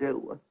tried to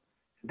do.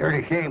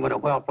 Dirty shame when a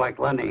whelp like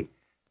Lundy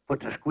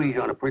puts a squeeze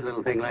on a pretty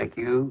little thing like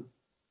you.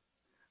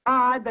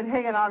 I've been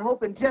hanging on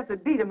hoping Jeff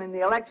would beat him in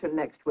the election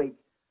next week.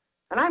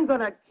 And I'm going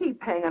to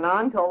keep hanging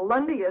on till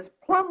Lundy is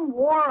plumb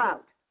wore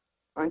out,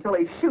 or until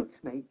he shoots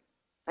me.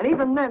 And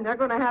even then, they're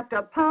going to have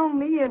to pound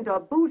me into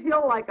Boot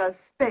Hill like a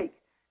steak,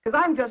 because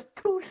I'm just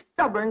too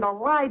stubborn to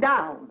lie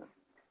down.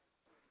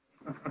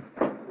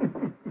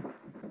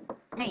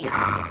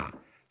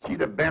 She'd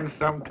have been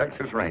some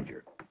Texas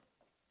Ranger.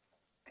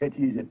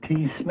 Tetchy's a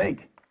tease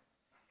snake.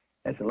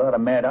 That's a lot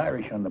of mad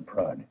Irish on the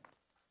prod.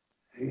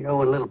 You know,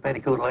 when a little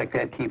petticoat like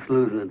that keeps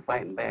losing and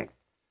fighting back,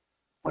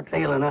 what's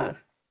ailing us?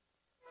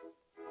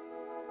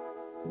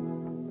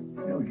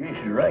 You know,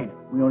 Jason's right.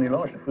 We only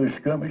lost the first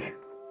skirmish.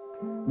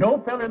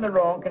 No fella in the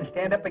wrong can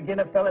stand up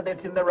against a fella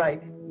that's in the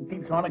right and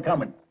keeps on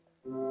a-coming.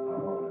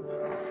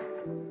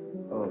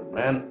 Oh,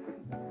 man.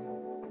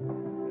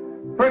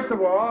 First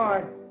of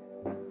all,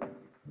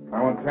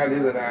 I want to tell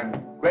you that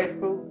I'm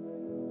grateful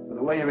for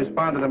the way you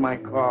responded to my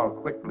call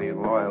quickly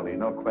and loyally,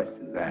 no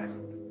questions asked.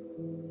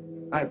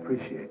 I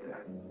appreciate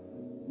that.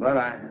 But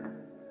I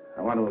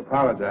want to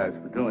apologize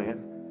for doing it.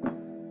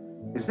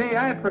 You see,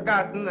 I had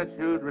forgotten that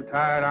you'd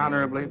retired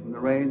honorably from the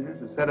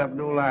Rangers and set up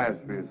new lives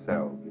for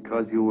yourself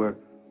because you were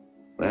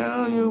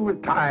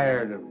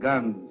tired of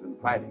guns and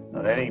fighting.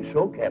 No, that ain't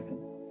so, Captain.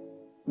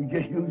 We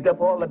just used up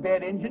all the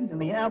bad engines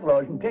and the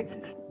outlaws in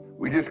Texas.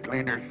 We just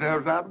cleaned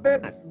ourselves out of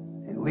business.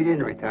 We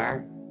didn't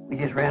retire. We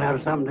just ran out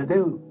of something to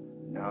do.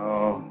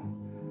 No,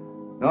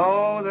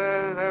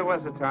 there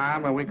was a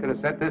time when we could have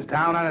set this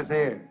town on its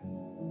ear.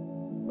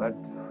 But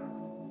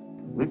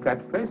we've got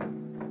to face it.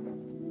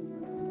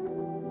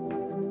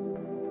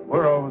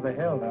 We're over the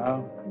hill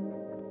now.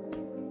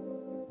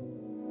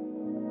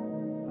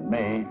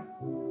 Me,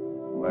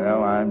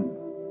 well, I'm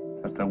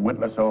just a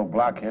witless old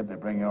blockhead to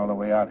bring you all the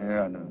way out here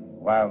on a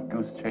wild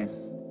goose chase.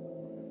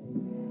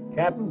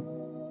 Captain,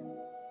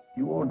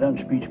 you all done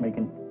speech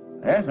making?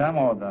 Yes, I'm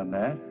all done,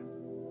 Nash.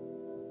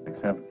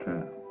 Except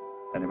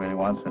anybody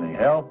wants any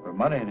help or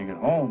money to get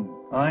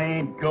home. I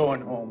ain't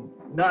going home.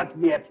 Not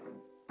yet.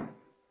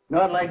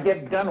 Not till I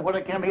get done what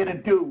I came here to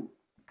do.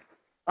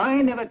 I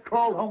ain't never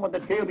crawled home with the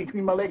tail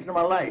between my legs in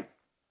my life.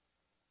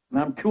 And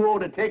I'm too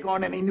old to take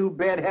on any new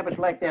bad habits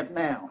like that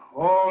now.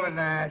 Hold it,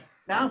 Nash.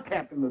 Now,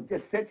 Captain, look,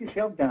 just set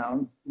yourself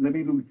down and let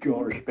me lose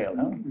jaw a spell,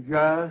 huh?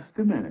 Just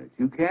a minute.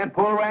 You can't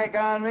pull rank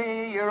on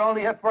me. You're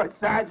only a first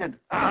sergeant.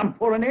 I'm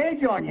pulling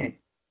age on you.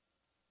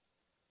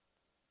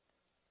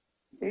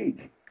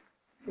 Age.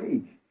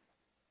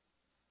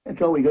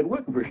 That's all we got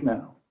working for us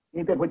now.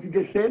 Ain't that what you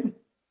just said?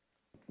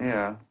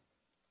 Yeah.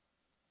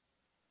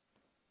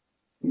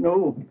 You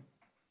know,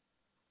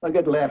 I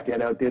got laughed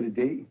at out there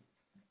today.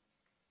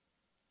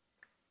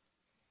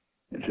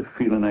 It's a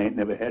feeling I ain't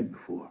never had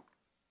before.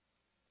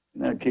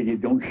 And I tell you,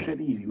 it don't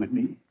sit easy with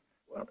me.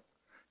 Well,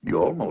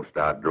 you almost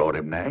outdrawed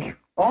him, Nash.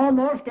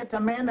 Almost gets a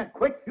man a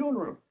quick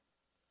funeral.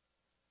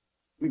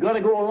 We got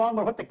to go along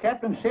with what the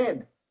captain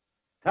said.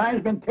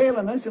 Time's been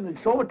tailing us, and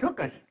it overtook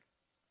us.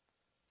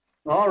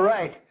 All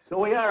right, so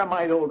we are a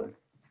mite older.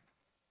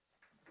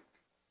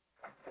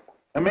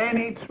 A man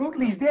eats fruit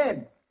till he's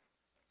dead.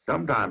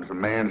 Sometimes a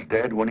man's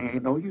dead when he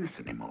ain't no use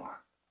anymore.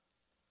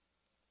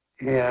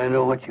 Yeah, I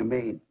know what you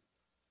mean.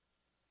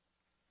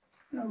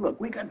 Now, look,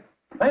 we got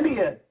plenty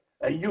of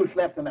use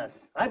left in us.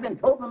 I've been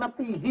totaling up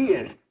these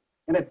years,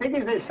 and it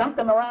figures there's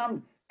something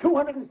around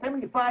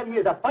 275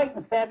 years of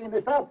fighting savvy in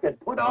this outfit,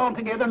 put all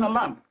together in a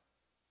lump.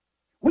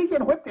 We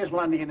can whip this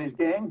Lundy and his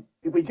gang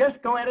if we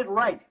just go at it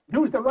right,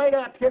 use the right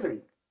artillery.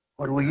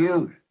 What do we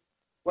use?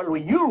 What do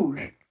we use?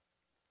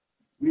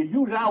 We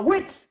use our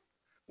wits.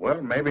 Well,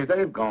 maybe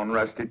they've gone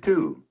rusty,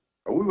 too.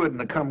 Or we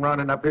wouldn't have come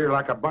running up here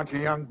like a bunch of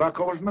young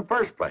buckos in the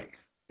first place.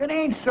 It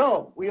ain't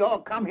so. We all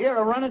come here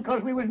a-running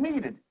because we was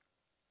needed.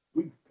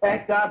 We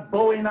packed our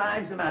bowie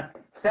knives and our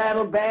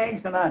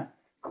saddlebags and our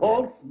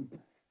Colts.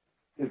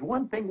 There's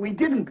one thing we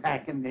didn't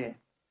pack in there.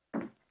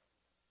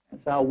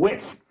 That's our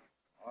wits.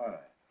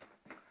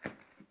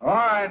 All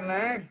right,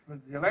 Nash, but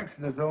the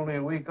election is only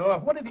a week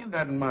off. What have you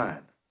got in mind?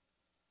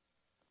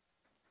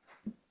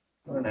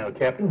 Well, now,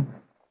 Captain,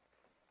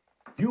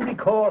 Do you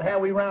recall how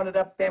we rounded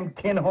up them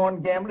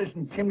tinhorn gamblers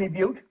in Chimney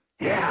Butte?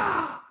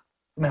 Yeah.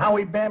 And how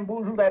we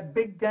bamboozled that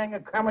big gang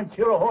of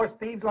Comanchero horse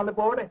thieves on the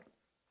border?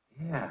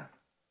 Yeah.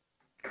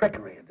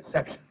 Trickery and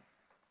deception.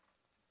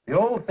 The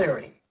old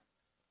theory.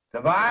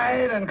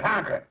 Divide and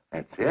conquer.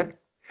 That's it.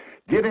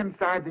 Get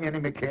inside the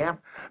enemy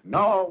camp,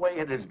 gnaw away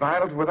at his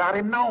vitals without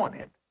him knowing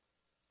it.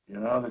 You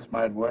know, this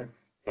might work.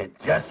 It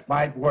just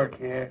might work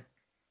here.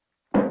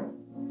 I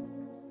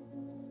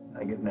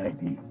get an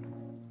idea.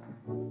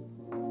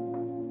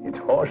 It's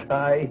horse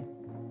high,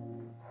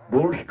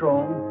 bull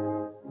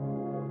strong,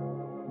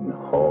 and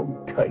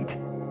hog tight.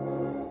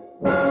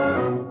 Well,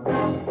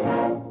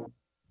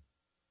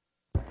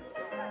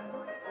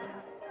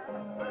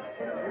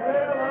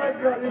 I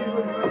got even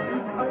with you.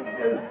 I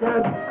just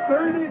said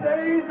 30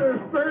 days or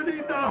 $30.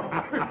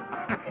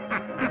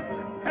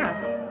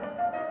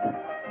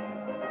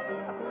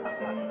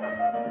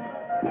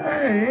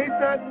 Hey, ain't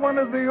that one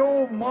of the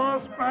old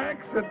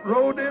mossbacks that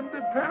rode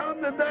into town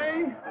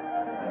today?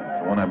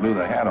 That's the one I blew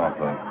the hat off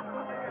of.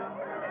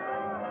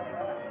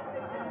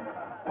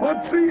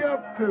 What's he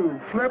up to?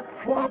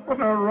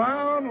 Flip-flopping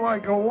around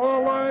like a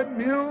wall-eyed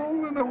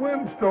mule in a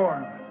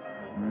windstorm.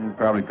 He'll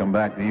probably come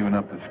back to even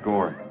up the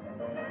score.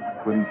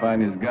 Couldn't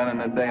find his gun in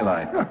the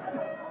daylight.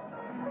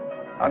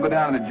 I'll go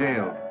down to the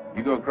jail.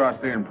 You go across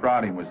there and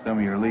prod him with some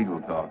of your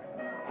legal talk.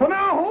 Well,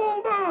 now,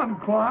 hold on,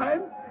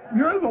 Clyde.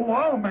 You're the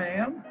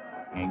lawman.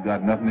 Ain't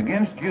got nothing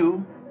against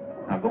you.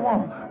 Now go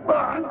on.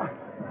 But...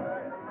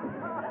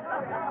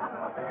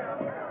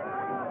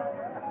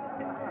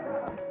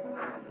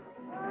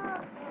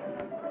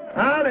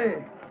 Howdy.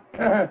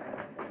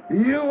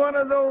 You one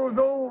of those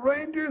old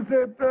rangers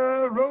that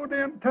rode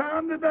in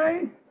town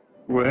today?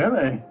 Well,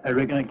 I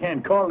reckon I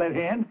can't call that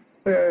hand.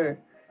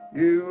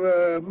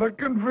 You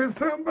looking for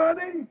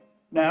somebody?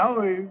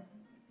 Now,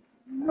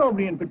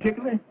 nobody in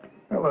particular.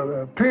 Well,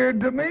 it appeared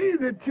to me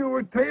that you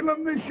were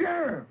tailing the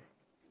sheriff.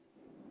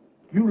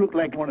 You look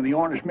like one of the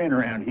honest men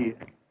around here.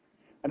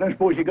 I don't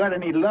suppose you got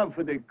any love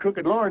for the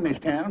crooked law in this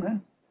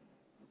town,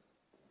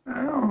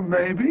 huh? Well,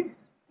 maybe.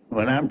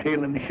 Well, I'm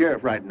tailing the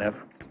sheriff right enough.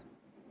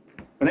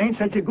 But I ain't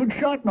such a good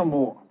shot no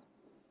more.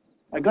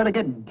 I gotta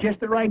get just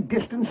the right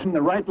distance and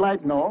the right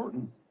light and all.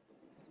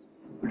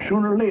 But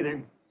sooner or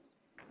later,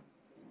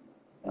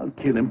 I'll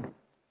kill him.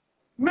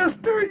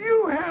 Mister,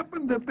 you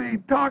happen to be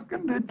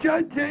talking to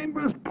Judge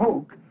Amos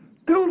Polk,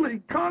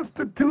 duly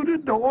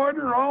constituted to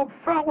order all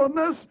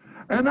felonious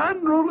and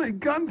unruly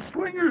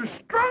gunslingers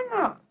strung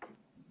up.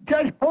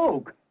 Judge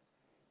Polk?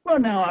 Well,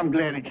 now I'm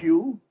glad it's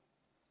you.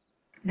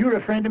 You're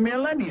a friend of Mayor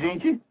Lundy's,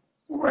 ain't you?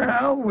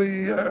 Well,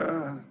 we,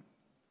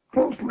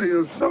 closely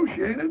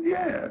associated,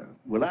 yeah.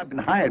 Well, I've been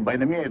hired by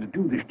the mayor to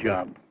do this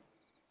job.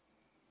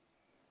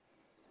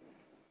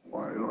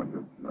 Why,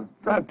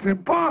 that's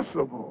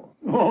impossible.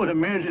 Oh, the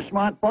mayor's a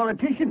smart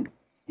politician.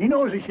 He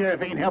knows the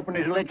sheriff ain't helping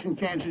his election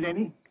chances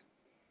any.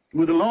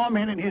 With the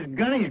lawman and his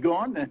gunnies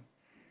gone,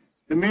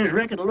 the mayor's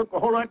record will look a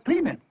whole lot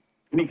cleaner.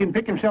 And he can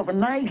pick himself a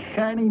nice,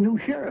 shiny new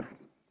sheriff.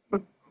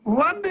 But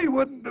Lundy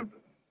wouldn't have...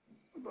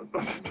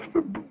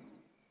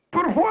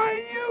 But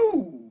why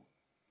you?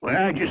 Well,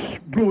 I just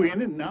blew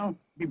in and now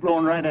be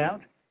blowing right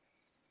out.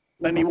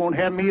 Then he won't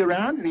have me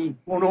around and he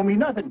won't owe me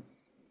nothing.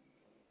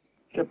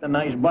 Except a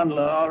nice bundle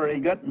I already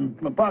got in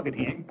my pocket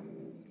here.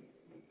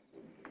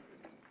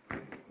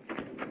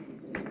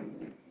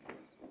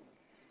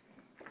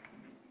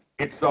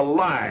 It's a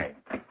lie.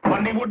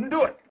 Lundy wouldn't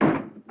do it.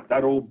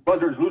 That old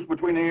buzzard's loose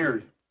between the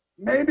ears.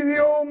 Maybe the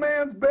old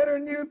man's better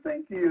than you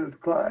think he is,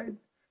 Clyde.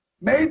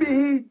 Maybe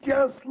he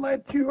just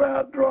let you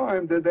outdraw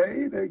him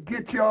today to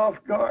get you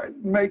off guard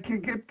and make you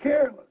get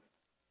careless.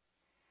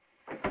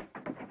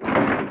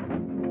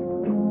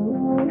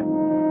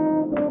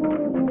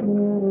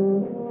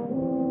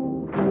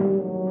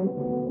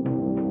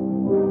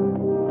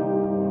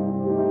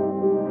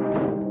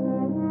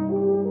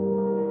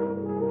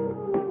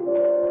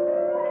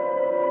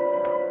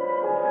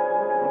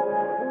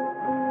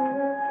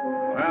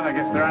 Well, I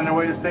guess they're on their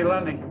way to State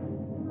Lundy.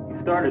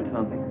 He started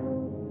something.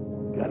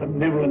 Got him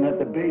nibbling at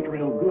the bait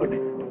real good.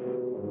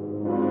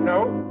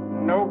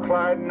 No,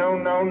 Clyde,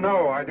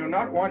 no. I do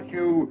not want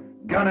you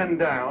gunning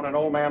down an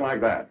old man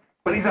like that.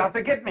 But he's out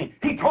to get me.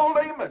 He told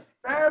Amos.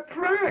 That's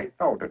right.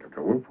 Oh,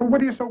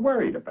 what are you so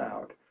worried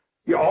about?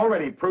 You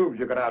already proved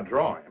you could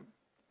outdraw him.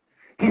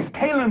 He's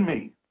tailing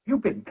me.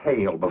 You've been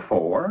tailed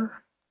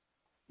before.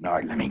 No,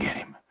 let me get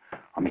him.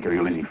 I'll make it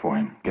real easy for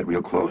him. Get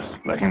real close.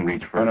 Let him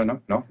reach first.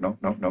 No.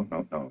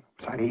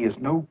 Besides, he is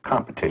no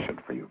competition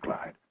for you,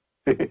 Clyde.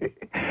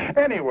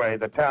 Anyway,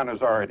 the town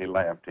has already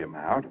laughed him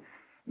out.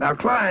 Now,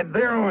 Clyde,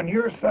 they're on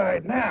your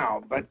side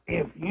now, but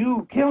if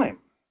you kill him,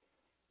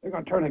 They're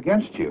going to turn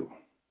against you.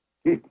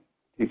 You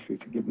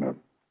should give him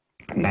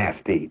a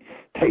nasty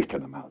taste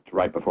in the mouth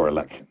right before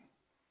election.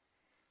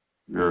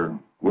 You're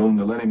willing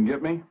to let him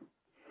get me?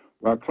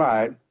 Well,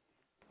 Clyde,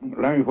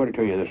 let me put it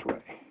to you this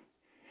way.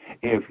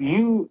 If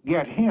you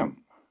get him,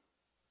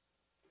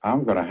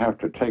 I'm going to have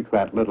to take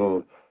that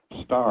little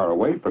star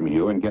away from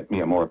you and get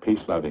me a more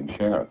peace-loving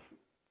sheriff.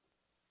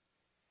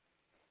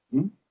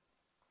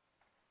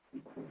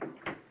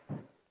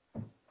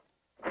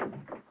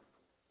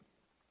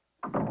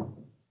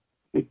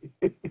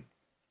 You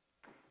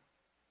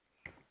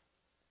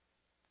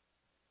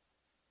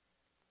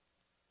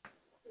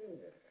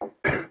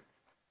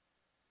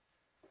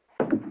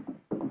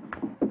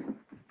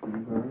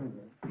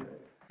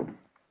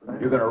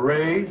gonna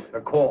raise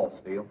or call,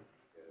 Steele?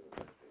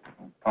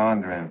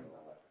 Pondering.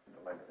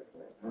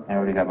 I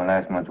already got my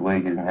last month's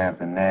wages and half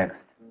the next.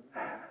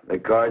 The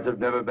cards have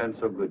never been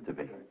so good to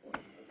me.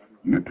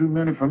 You're too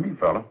many for me,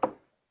 fella.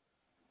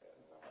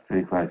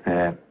 Streak like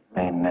that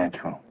ain't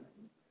natural.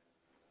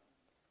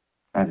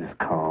 I just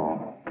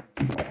call.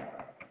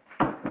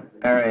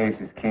 Pair of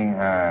aces, king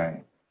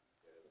high.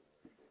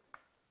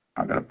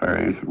 I got a pair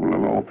of aces with a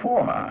little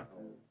 4 high.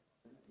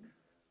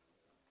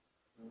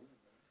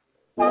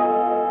 I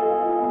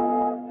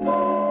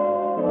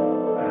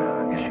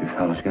guess you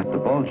fellas got the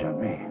bulge on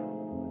me.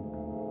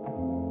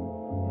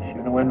 You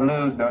shouldn't win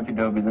lose, don't you,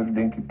 Dobie, little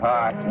dinky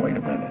pot? Wait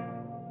a minute.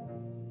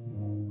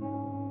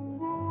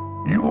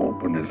 You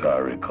opened this, I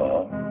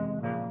recall.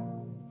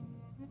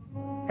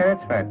 Yeah,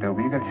 that's right,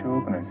 Dobie. You got show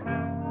openers.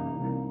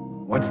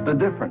 What's the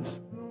difference?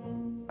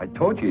 I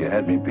told you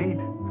had me beat.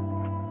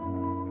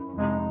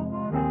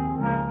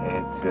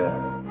 It's,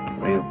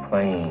 real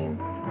plain.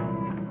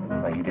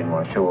 Like you didn't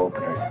want show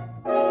openers.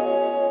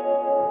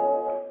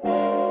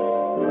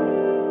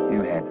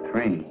 You had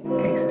 3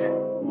 aces.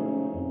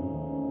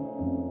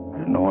 I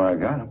didn't know where I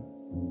got them.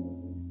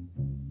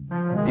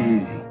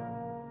 Easy.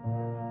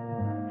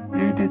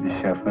 You did the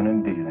shuffling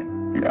and dealing.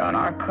 Yeah, and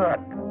I cut.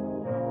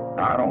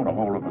 I don't want to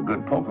hold up a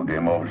good poker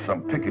game over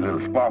some picky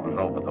little squabbles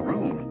over the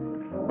rules.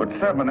 But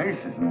 7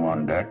 aces in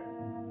one deck,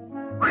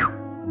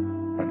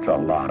 whew, that's a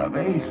lot of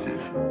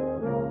aces.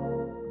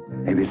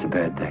 Maybe it's a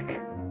bad deck.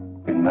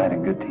 Been mighty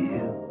good to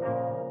you.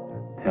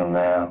 Till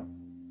now.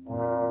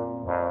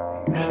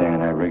 You're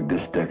saying I rigged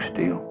this deck,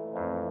 Steele?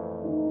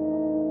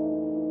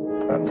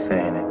 I'm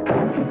saying it.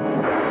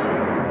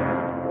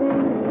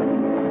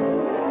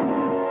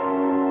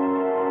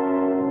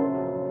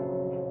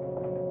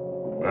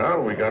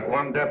 Well, we got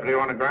 1 deputy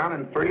on the ground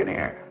and 3 in the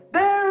air.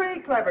 Very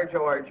clever,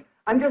 George.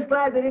 I'm just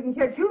glad they didn't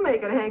catch you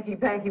making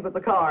hanky-panky with the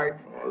cards.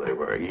 Oh, they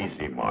were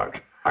easy marks.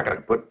 I could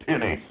have put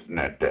 10 aces in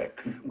that deck,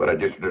 but I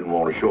just didn't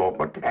want to show off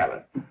my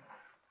talent.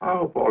 I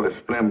hope all this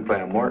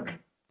flim-flam works.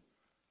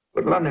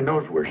 But Lundy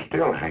knows we're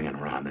still hanging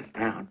around this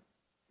town.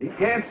 He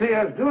can't see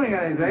us doing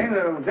anything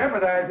that'll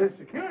jeopardize his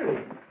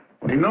security.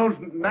 He knows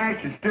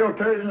Nash is still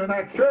treasurer in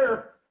that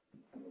sheriff.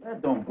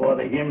 That don't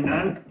bother him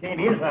none. Can't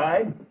his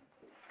hide.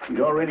 He's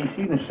already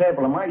seen a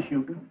sample of my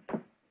shooting.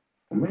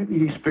 Well, maybe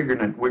he's figuring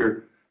that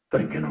we're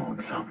thinking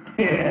on something.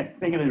 Yeah,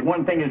 thinking there's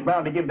one thing that's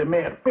bound to give the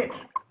mayor fits.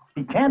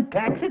 He can't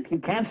tax it, he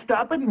can't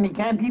stop it, and he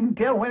can't even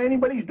tell when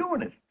anybody's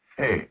doing it.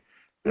 Hey,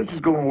 this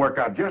is going to work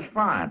out just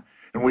fine.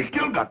 And we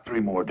still got 3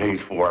 more days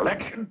for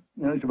election.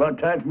 You know, it's about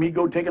time for me to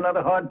go take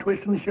another hard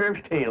twist in the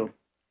sheriff's tail.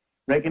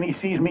 Reckon he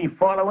sees me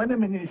following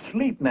him in his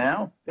sleep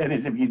now. That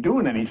is, if he's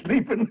doing any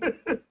sleeping.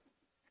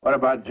 What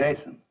about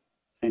Jason?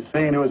 Is he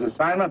seeing to his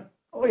assignment?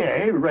 Oh,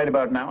 yeah, right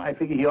about now. I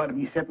figure he ought to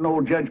be setting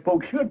old Judge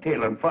Polk's shirt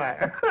tail on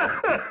fire.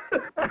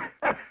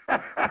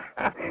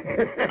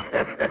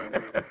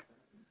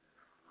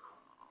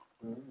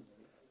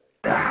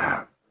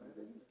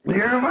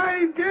 You're a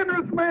mighty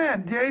generous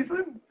man,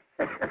 Jason.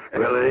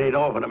 Well, it ain't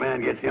often a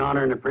man gets the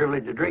honor and the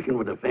privilege of drinking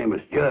with a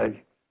famous judge,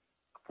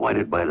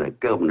 appointed by the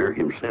governor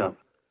himself.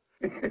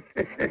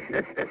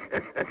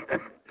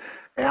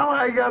 Well,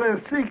 I got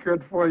a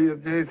secret for you,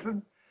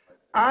 Jason.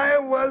 I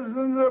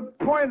wasn't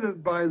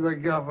appointed by the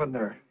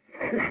governor.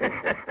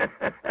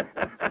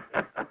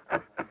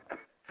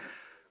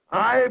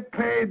 I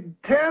paid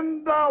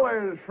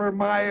 $10 for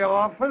my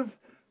office,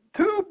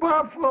 2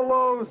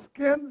 buffalo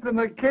skins, and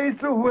a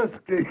case of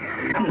whiskey.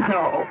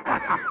 No.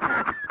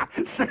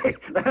 Say,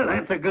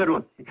 that's a good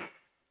one.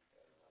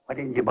 Why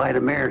didn't you buy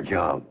the mayor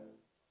job?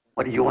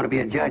 What did you want to be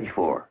a judge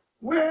for?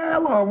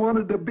 Well, I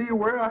wanted to be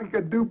where I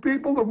could do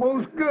people the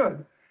most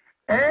good.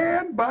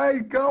 And by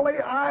golly,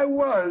 I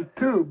was,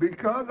 too,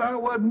 because I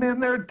wasn't in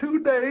there 2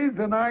 days,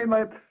 and I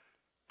let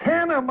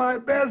 10 of my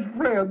best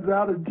friends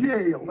out of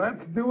jail.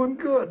 That's doing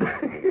good.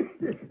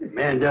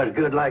 Man does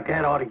good like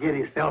that ought to get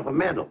himself a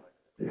medal.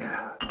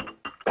 Yeah.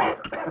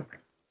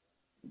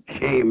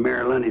 Shame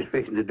Mayor Lundy's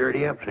fixing to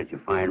dirty up such a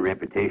fine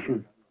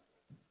reputation.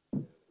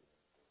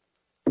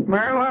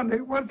 Mayor Lundy,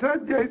 what's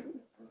that, Jason?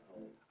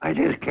 I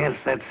just can't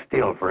sit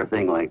still for a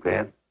thing like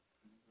that.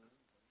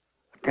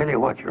 I tell you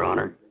what, Your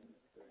Honor,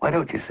 why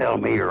don't you sell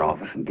me your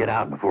office and get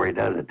out before he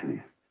does it to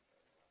you?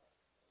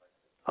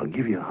 I'll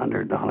give you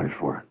 $100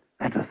 for it.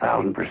 That's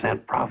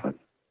 1,000% profit.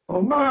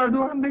 Well, Mayor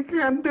Lundy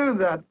can't do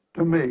that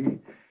to me.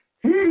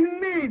 He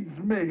needs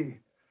me.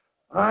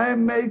 I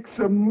make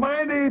some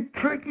mighty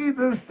tricky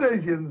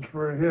decisions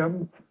for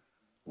him.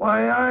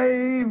 Why, I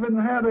even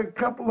had a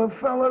couple of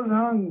fellas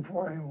hung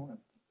for him once.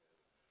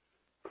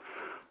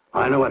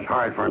 I know it's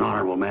hard for an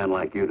honorable man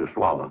like you to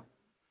swallow,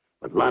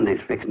 but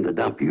Lundy's fixing to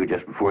dump you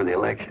just before the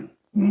election.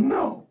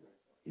 No.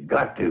 He's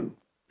got to.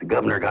 The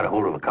governor got a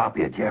hold of a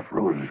copy of Jeff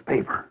Rose's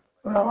paper.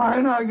 Well,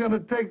 I'm not going to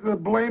take the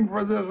blame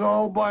for this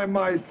all by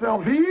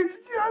myself. He's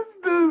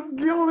just as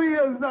guilty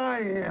as I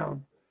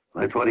am.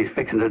 That's what he's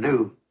fixing to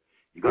do.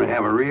 He's going to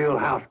have a real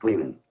house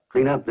cleaning.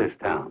 Clean up this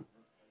town.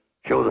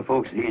 Show the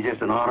folks that he's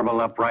just an honorable,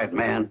 upright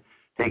man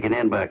taken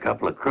in by a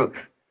couple of crooks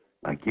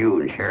like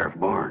you and Sheriff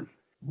Barnes.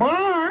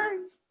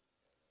 Barnes?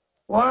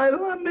 Why,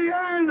 Lundy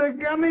hired a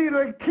gunny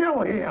to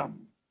kill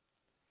him.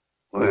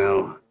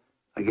 Well,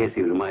 I guess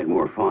he was a mite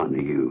more fond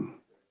of you.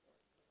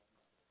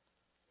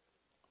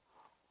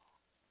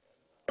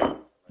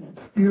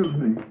 Excuse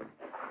me.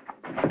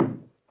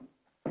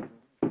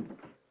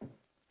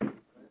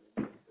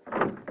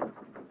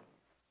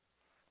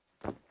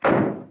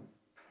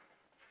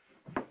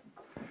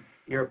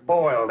 You're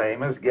boiled,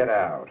 Amos. Get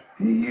out.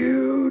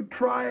 You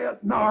try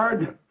it,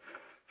 Nard.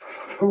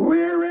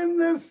 We're in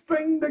this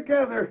thing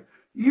together.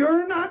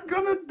 You're not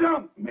gonna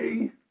dump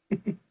me.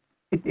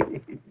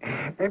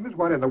 Amos,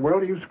 what in the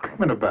world are you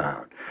screaming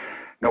about?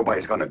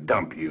 Nobody's going to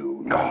dump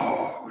you.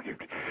 No.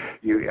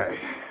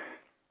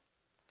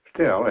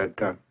 Still, it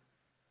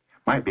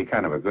might be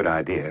kind of a good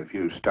idea if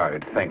you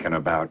started thinking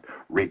about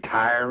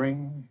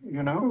retiring.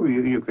 You know,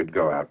 you could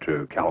go out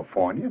to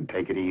California and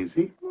take it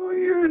easy. Well,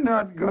 you're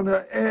not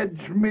gonna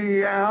edge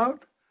me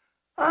out.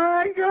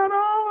 I got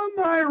all of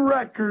my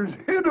records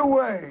hid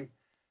away.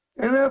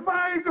 And if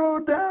I go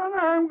down,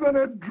 I'm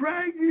gonna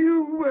drag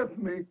you with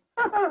me.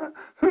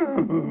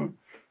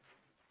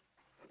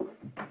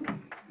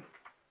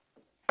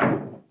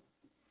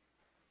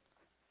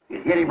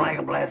 You hit him like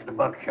a blast of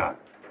buckshot.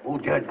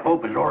 Old Judge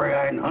Pope is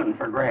ori-eyed and hunting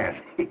for grass.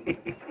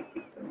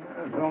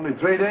 It's only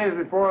 3 days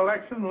before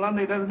election.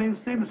 Lundy doesn't even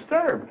seem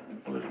disturbed.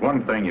 Well, there's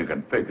one thing you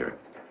can figure.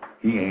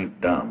 He ain't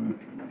dumb.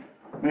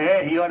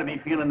 Yeah, he ought to be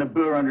feeling the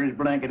burr under his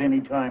blanket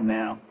any time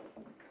now.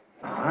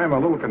 I'm a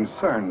little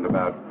concerned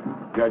about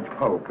Judge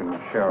Polk and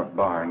Sheriff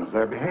Barnes.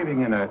 They're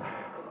behaving in a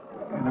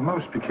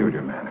most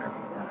peculiar manner.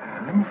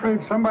 I'm afraid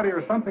somebody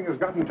or something has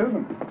gotten to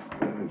them.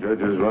 The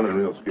judge is running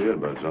real scared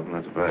about something,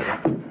 that's a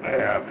fact.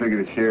 Yeah, I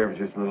figured the sheriff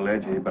was just a little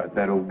edgy about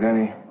that old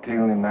gunny,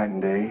 tailing him night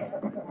and day.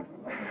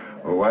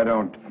 Well, why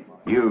don't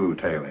you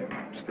tail him,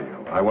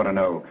 Steele? I want to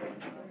know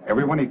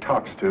everyone he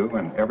talks to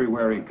and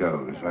everywhere he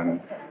goes. And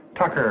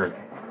Tucker,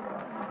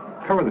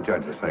 cover the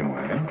judge the same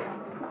way, eh?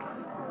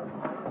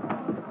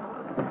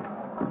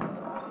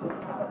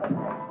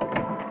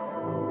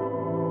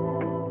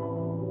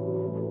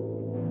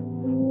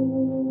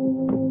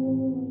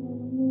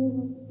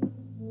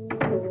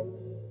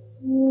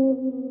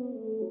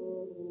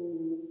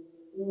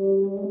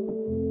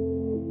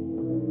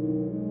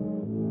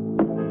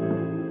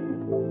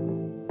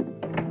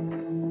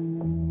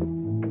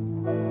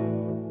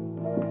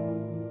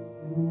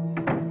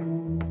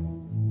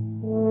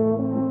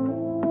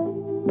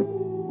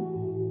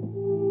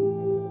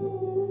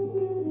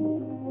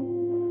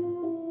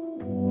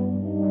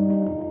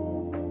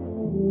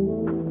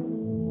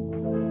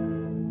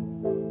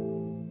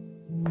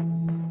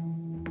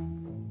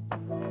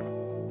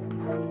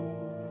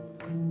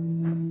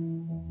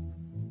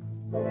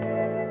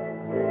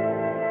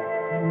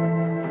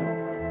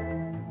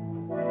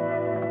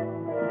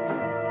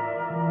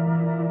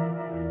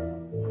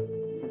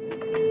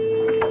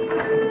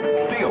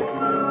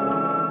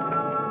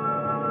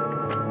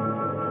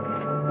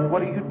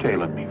 What are you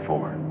tailing me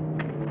for?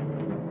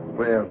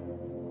 Well,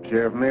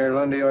 Sheriff Mayor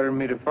Lundy ordered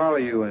me to follow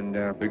you and,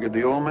 Figured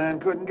the old man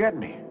couldn't get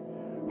me.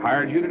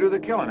 Hired you to do the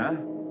killing, huh?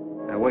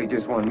 Now wait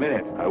just 1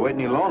 minute. If I wait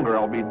any longer,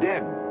 I'll be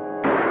dead.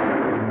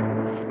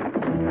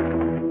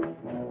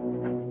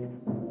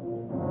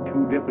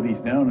 2 deputies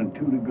down and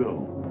 2 to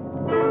go.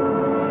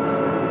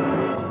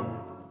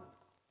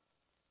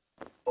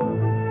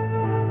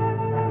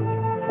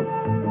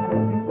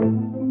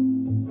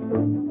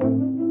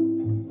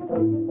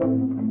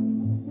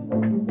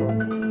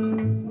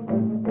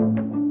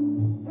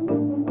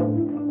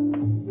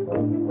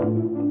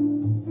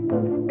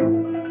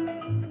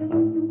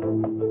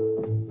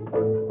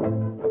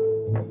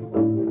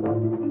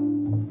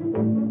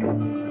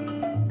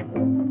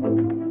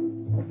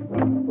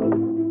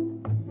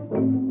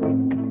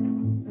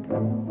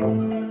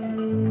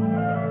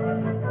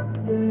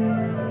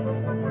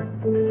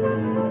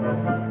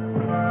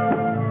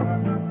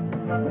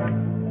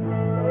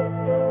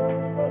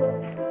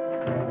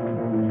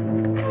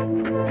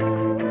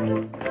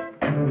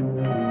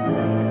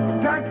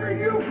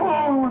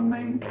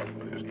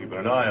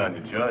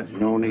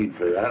 No need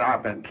for that.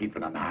 I've been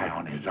keeping an eye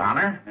on his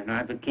honor. And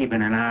I've been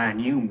keeping an eye on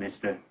you,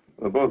 mister.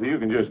 Well, both of you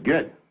can just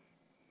get.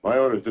 My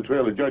orders to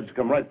trail the judge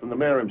come right from the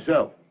mayor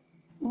himself.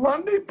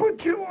 Lundy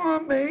put you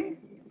on me.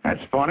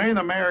 That's funny.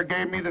 The mayor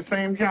gave me the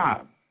same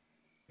job.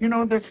 You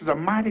know, this is a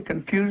mighty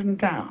confusing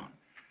town.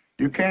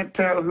 You can't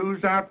tell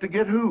who's out to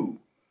get who.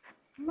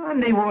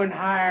 Lundy wouldn't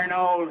hire an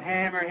old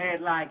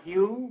hammerhead like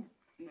you.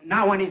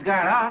 Not when he's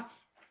got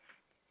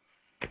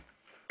us.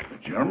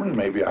 Gentlemen,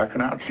 maybe I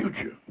can outshoot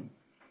you.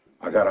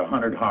 I got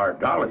 $100 hard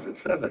dollars that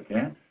says I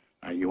can.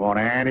 Now, you want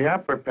to ante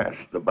up or pass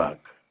the buck?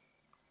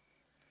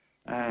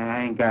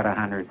 I ain't got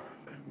 100.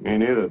 Me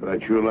neither, but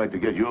I'd sure like to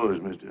get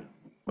yours, mister.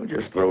 Well,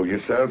 just throw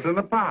yourselves in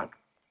the pot.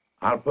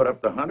 I'll put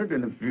up the 100,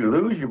 and if you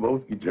lose,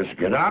 you just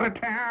get out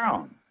of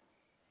town.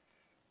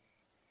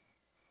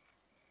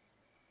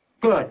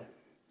 Good.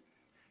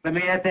 Let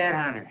me at that,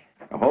 Hunter.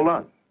 Now, hold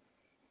on.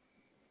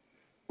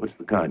 What's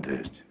the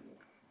contest?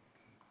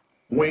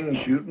 Wing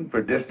shooting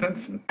for distance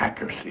and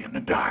accuracy in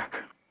the dark.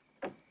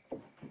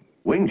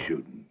 Wing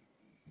shooting?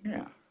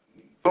 Yeah.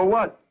 For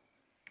what?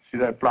 See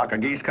that flock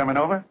of geese coming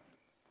over?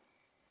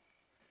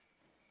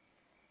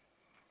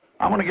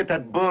 I'm going to get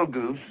that bull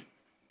goose.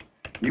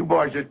 You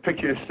boys just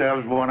picture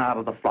yourselves going out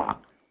of the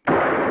flock.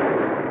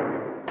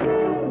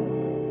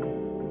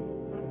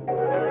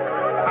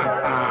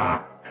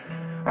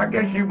 I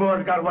guess you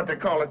boys got what they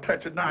call a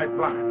touch of night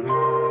blindness.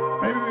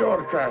 Maybe we ought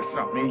to try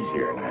something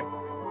easier, like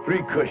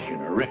three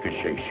cushion or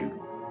ricochet shooting.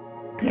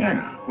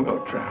 Yeah,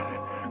 we'll try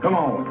that. Come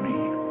on with me.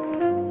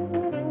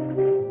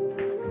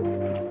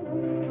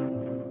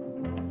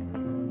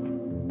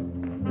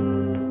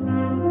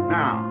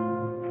 Now,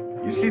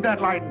 you see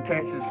that light in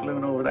Texas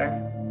saloon over there?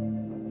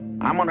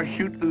 I'm going to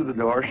shoot through the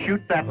door,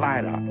 shoot that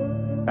light out.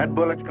 That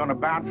bullet's going to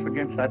bounce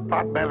against that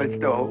pot-bellied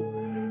stove,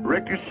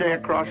 ricochet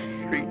across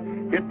the street,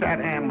 hit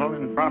that anvil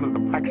in front of the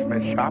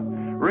blacksmith shop,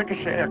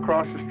 ricochet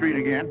across the street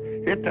again,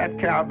 hit that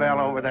cowbell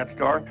over that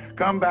store,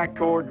 come back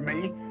towards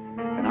me,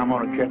 and I'm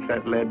going to catch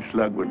that lead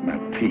slug with my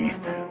teeth.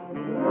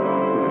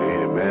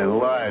 Hey, man,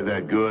 lie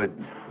that good.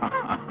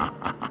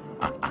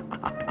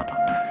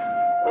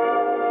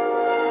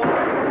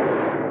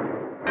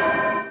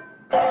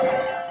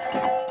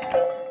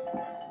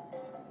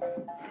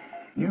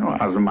 You know,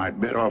 I was a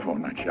mite bit off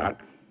on that shot.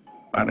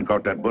 If I'd have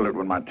caught that bullet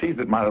with my teeth,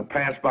 it might have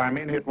passed by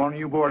me and hit one of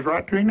you boys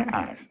right between the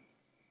eyes.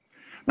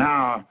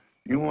 Now,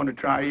 you want to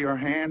try your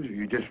hands, or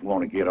you just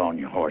want to get on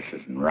your horses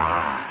and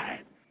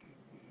ride?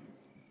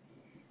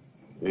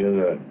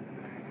 Yeah,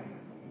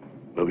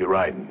 we'll be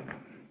riding.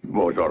 You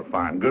boys ought to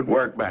find good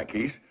work back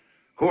east.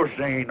 Of course,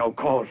 there ain't no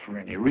cause for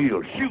any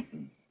real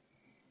shooting.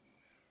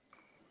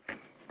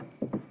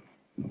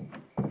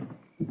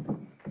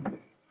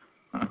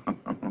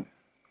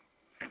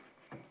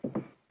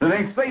 It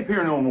ain't safe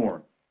here no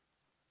more.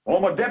 All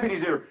my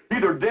deputies are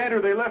either dead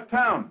or they left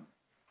town.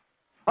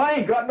 I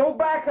ain't got no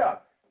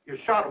backup. You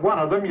shot one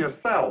of them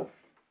yourself.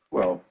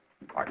 Well,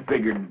 I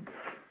figured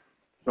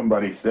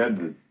somebody said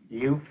that...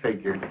 You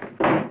figured.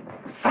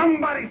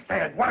 Somebody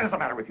said. What is the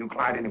matter with you,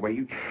 Clyde, anyway?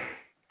 You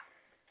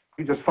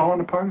just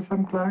falling apart or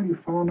something, Clyde? You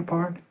falling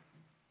apart?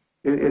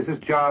 Is this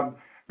job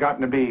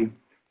gotten to be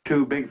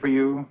too big for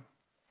you?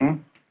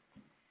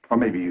 Or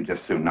maybe you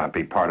just soon not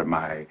be part of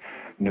my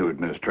new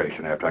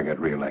administration after I get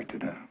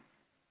reelected.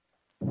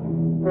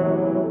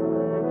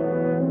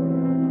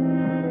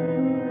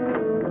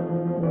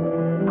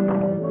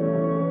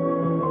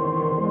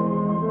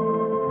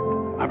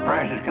 My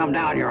price has come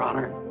down, Your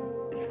Honor.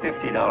 It's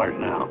 $50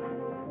 now.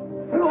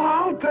 Well,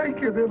 I'll take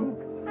it. It'll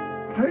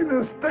pay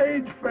the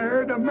stage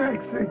fare to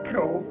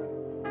Mexico.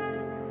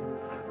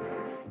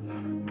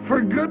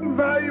 For good and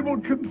valuable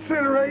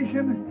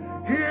consideration,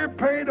 here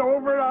paid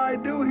over, I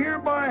do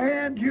hereby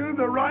hand you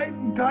the right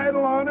and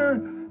title, honor,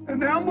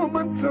 and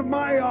emoluments of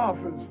my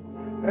office.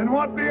 And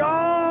what the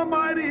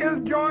Almighty has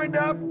joined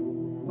up,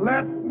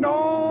 let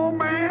no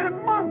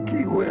man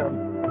monkey with.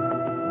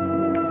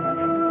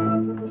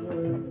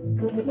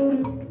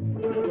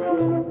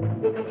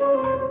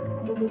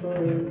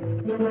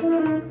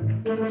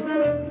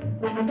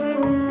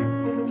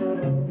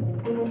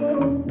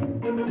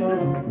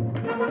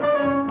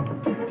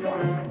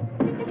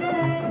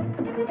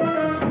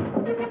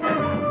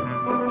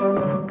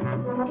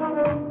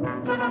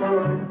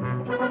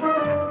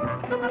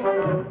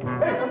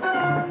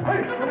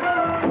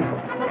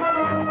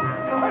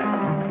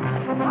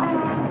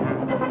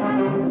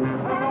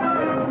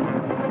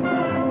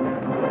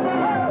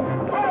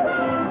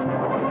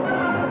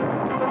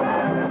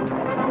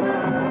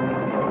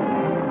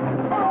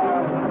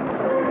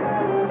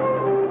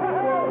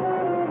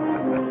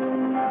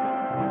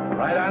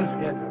 Right on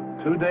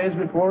schedule. 2 days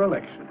before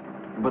election.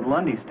 But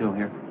Lundy's still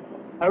here.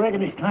 I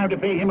reckon it's time to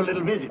pay him a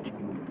little visit.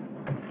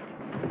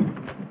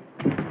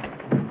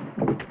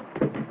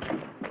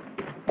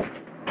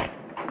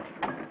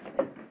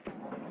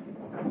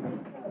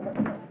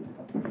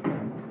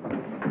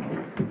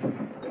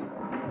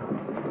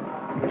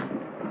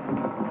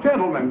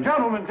 Gentlemen,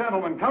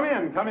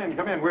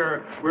 come in.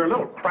 We're a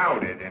little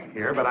crowded in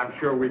here, but I'm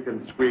sure we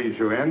can squeeze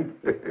you in.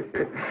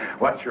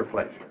 What's your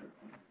pleasure?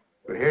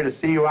 We're here to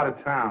see you out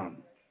of town.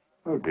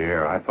 Oh,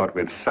 dear, I thought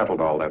we'd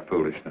settled all that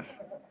foolishness.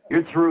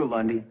 You're through,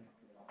 Lundy.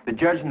 The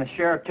judge and the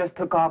sheriff just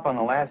took off on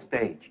the last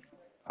stage.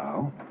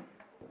 Oh?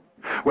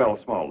 Well,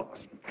 small loss.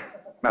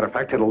 Matter of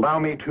fact, it'll allow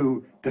me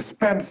to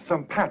dispense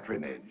some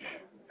patronage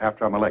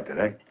after I'm elected,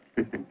 eh?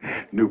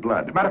 New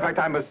blood. Matter of fact,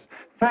 I must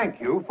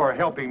thank you for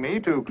helping me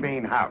to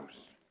clean house.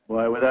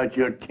 Why, without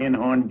your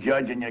tinhorn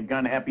judge and your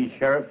gun-happy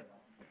sheriff,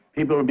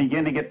 people will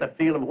begin to get the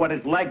feel of what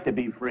it's like to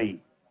be free.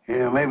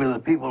 Yeah, maybe the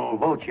people will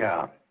vote you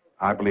out.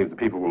 I believe the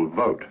people will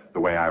vote the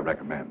way I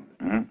recommend.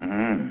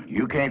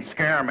 You can't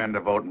scare them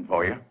into voting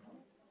for you.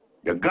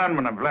 Your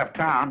gunmen have left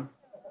town.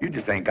 You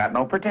just ain't got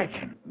no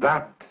protection.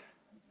 That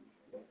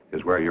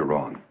is where you're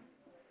wrong.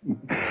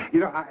 You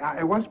know,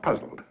 I was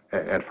puzzled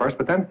at first,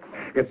 but then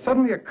it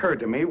suddenly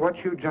occurred to me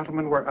what you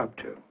gentlemen were up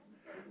to.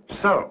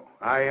 So,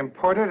 I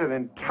imported an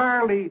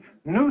entirely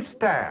new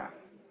staff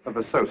of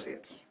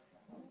associates.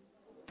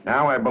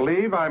 Now I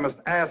believe I must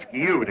ask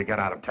you to get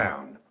out of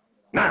town.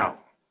 Now,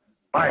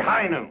 by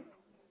high noon.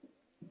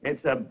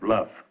 It's a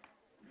bluff.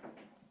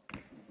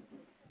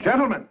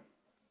 Gentlemen,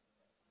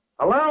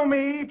 allow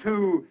me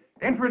to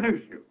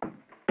introduce you.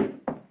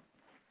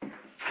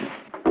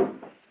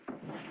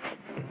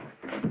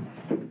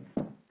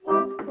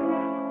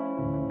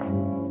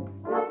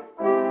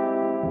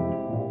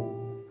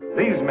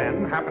 These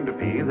men happen to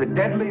be the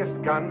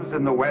deadliest guns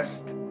in the West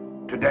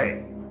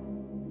today.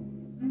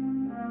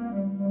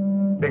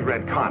 Big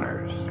Red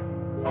Connors,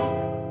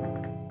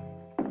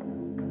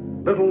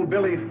 Little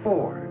Billy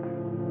Ford,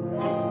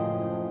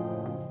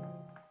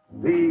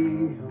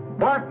 the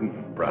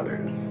Barton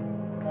brothers,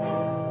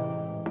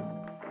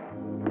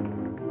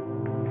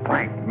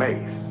 Frank Mace,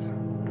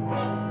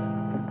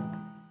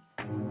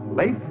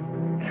 Leif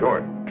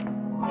Jordan.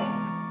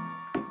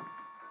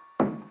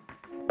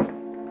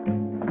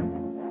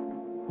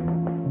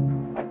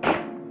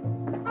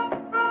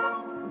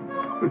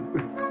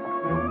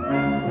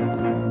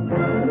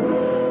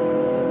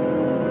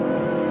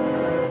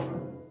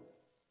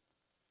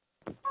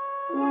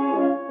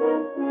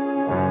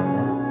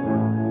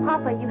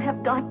 Papa, you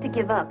have got to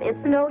give up. It's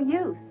no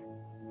use.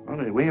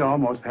 Honey, we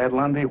almost had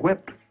Lundy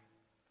whipped.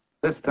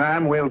 This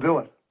time we'll do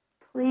it.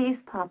 Please,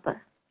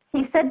 Papa.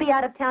 He said be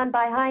out of town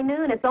by high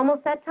noon. It's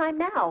almost that time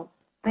now.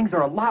 Things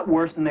are a lot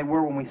worse than they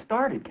were when we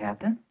started,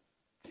 Captain.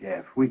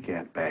 Jeff, we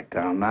can't back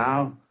down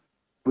now.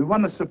 We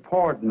won the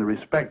support and the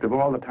respect of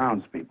all the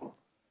townspeople.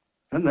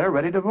 And they're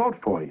ready to vote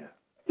for you.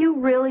 You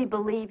really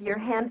believe your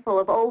handful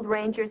of old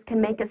rangers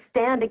can make a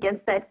stand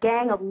against that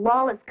gang of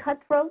lawless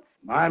cutthroats?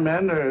 My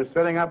men are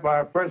setting up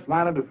our first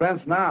line of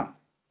defense now.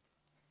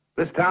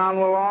 This town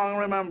will long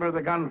remember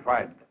the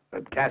gunfight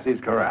at Cassie's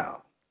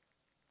Corral.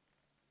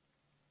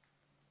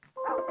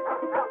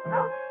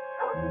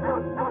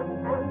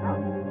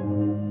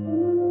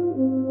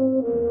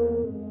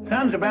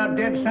 Sun's about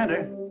dead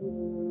center.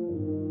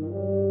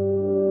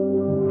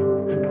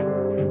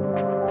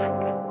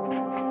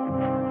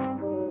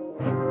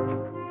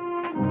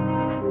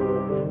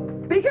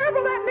 Be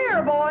careful that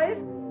mirror, boys.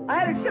 I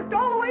had it shipped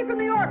all the way from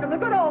New York in the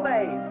good old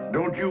days.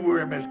 Don't you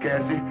worry, Miss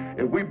Cassie.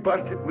 If we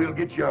bust it, we'll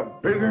get you a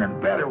bigger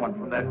and better one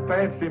from that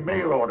fancy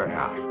mail order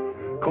house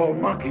called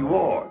Monkey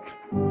Ward's.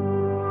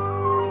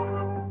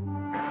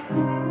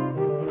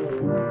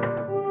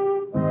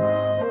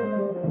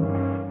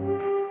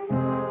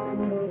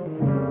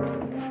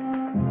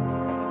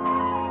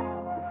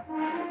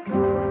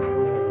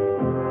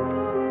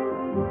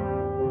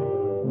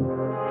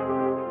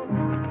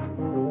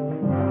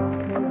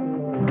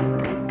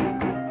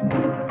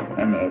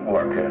 And that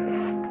worker.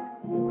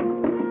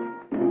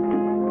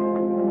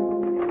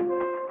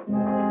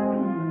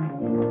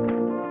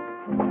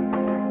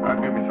 I'll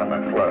give you some of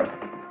that fluff.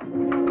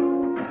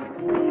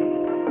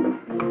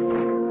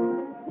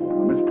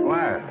 Miss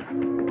Platt,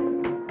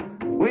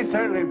 we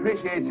certainly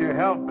appreciate your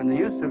help in the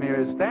use of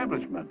your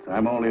establishment.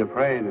 I'm only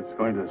afraid it's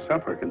going to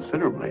suffer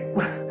considerably.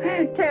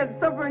 Can't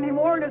suffer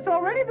anymore, and it's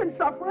already been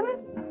suffering.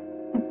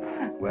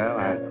 Well,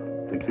 I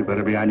think you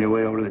better be on your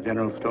way over to the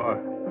general store.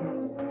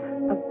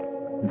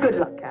 Good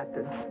luck,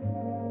 Captain.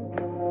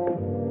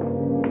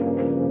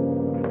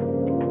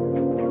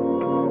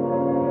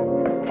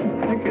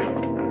 Thank you.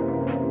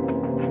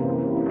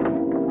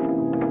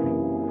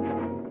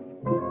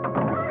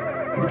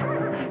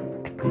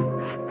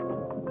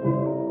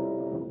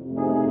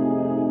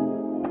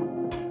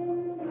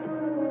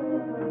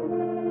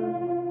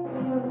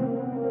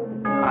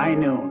 High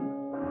noon.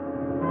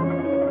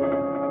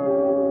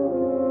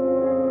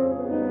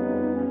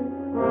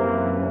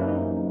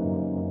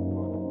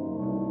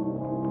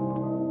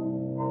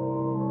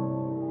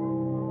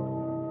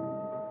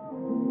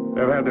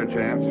 They've had their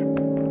chance.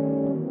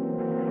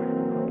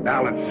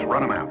 Now let's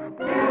run them out.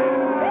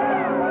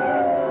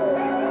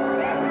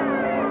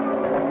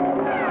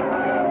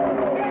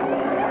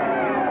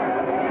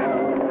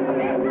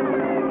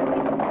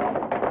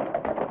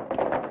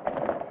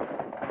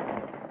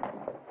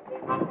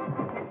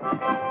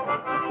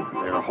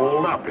 They're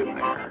holed up in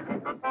there.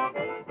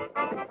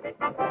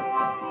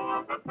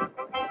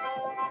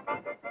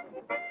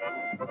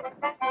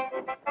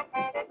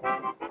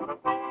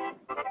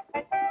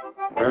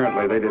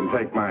 Apparently they didn't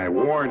take my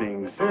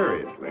warning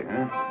seriously,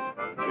 huh?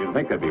 You'd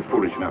think they'd be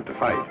foolish enough to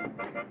fight.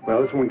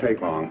 Well, this won't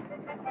take long.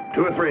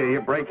 2 or 3 of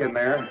you break in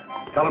there,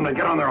 tell them to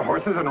get on their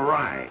horses and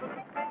ride.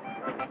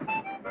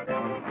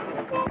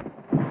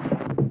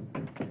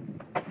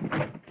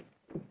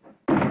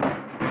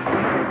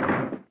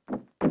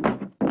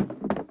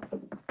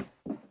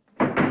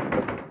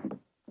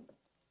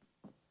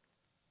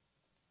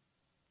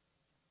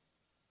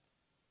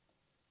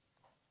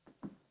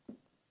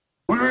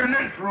 We're in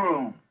this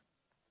room.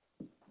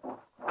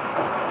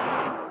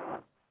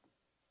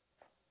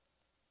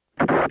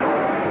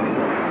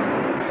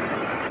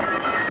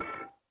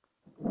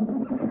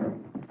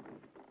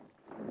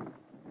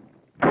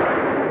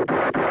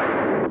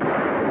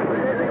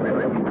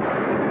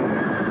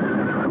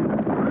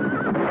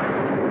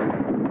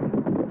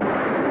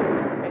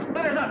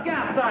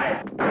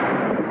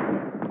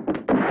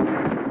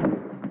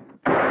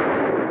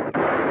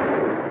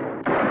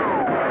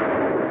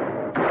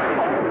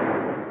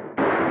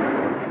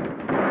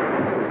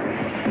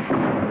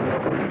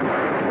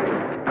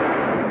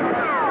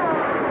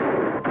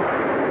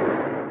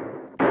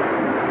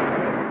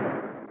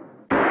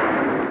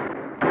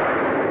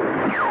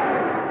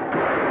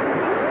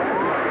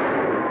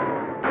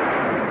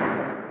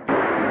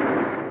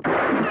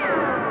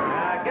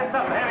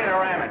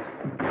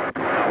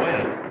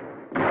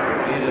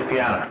 the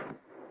piano.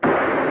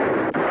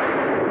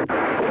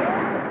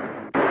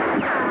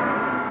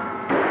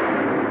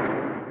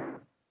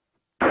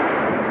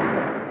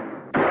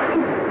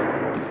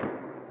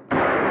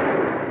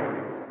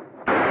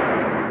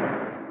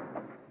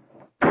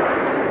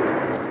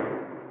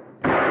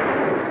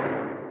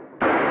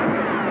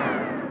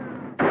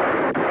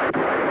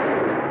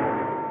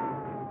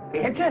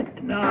 Hit you?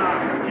 No,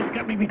 just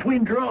got me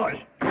between drawers.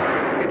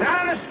 Get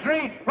down the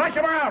street. Flush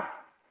them out.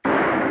 All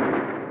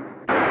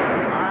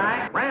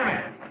right, ram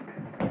it.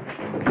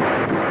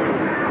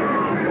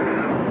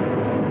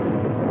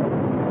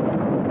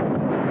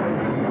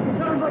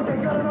 Sounds like they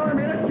got an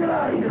army. Let's get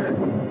out of here.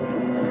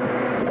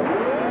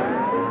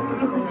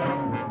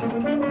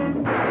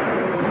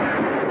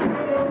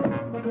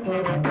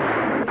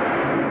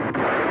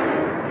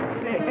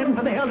 They're heading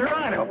for the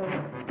Eldorado.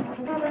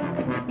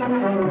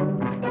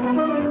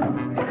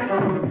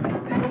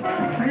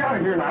 Stay out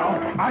of here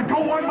now. I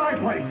don't want my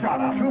place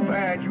shot up. Too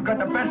bad. You got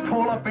the best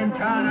hole up in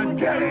town. Now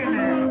get in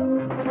there.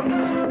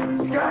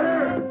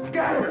 Scatter!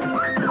 Scatter!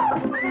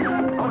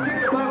 I'll keep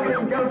the bucket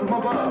and get them from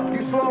above.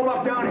 You slow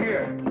up down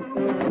here.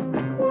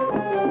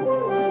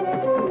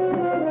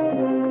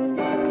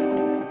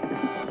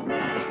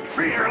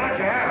 Freer, let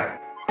you have it.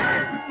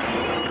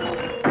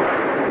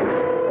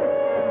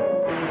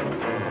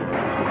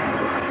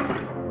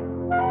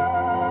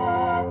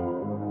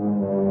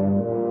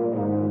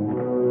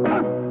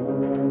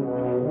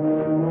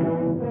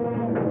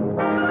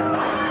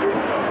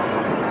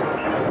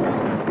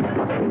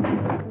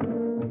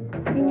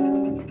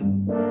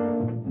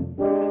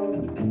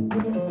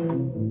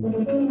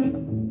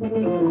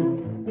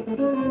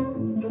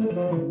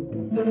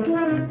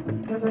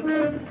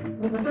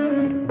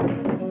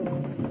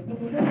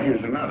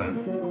 Here's another.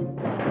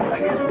 I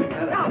guess we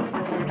got it.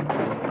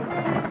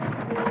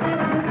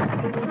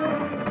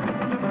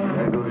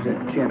 There goes that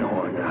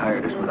tinhorn that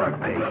hired us without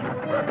pay.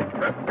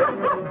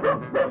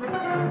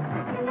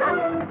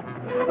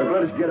 Look,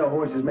 let us get our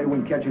horses. Maybe we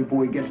can catch him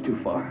before he gets too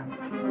far.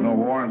 No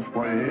warrants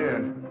for you here.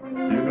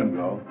 You can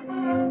go.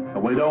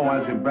 But we don't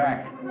want you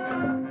back.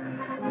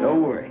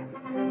 Don't worry.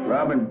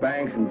 Robbing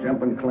banks and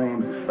jumping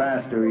claims is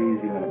fast or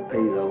easy and it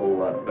pays a whole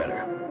lot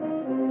better.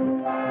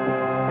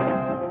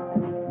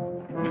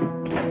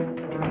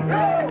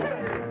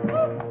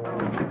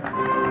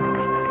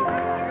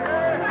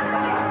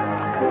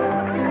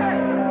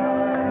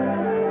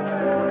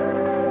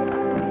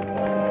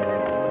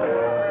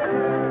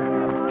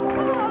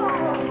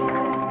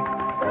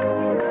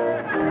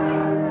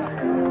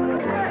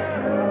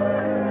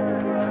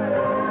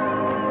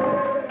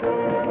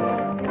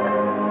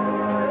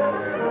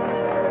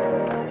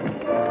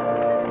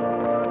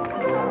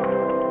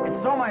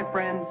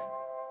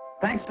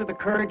 Thanks to the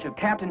courage of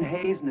Captain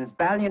Hayes and his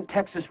valiant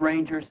Texas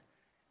Rangers,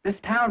 this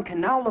town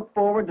can now look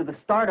forward to the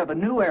start of a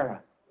new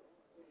era.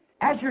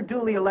 As your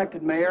duly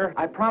elected mayor,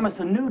 I promise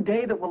a new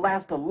day that will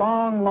last a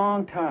long,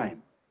 long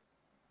time.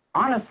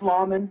 Honest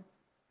lawmen,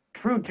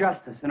 true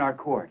justice in our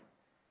court.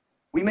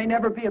 We may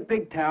never be a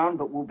big town,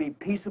 but we'll be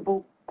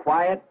peaceable,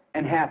 quiet,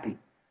 and happy,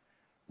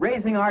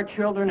 raising our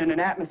children in an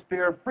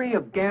atmosphere free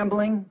of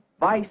gambling,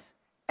 vice,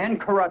 and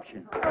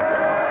corruption.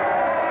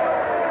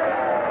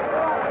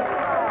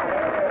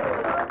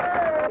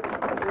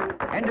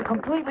 And to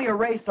completely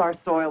erase our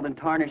soiled and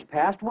tarnished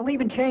past, we'll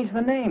even change the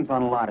names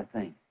on a lot of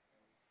things.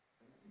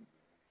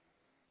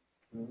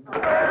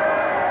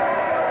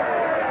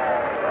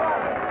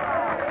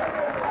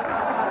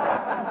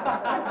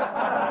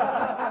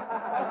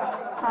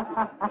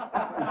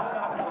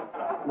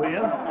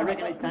 Well, I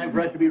reckon it's time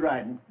for us to be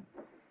riding.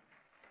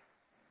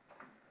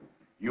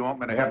 You want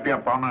me to help you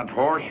up on that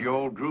horse, you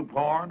old droop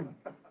horn?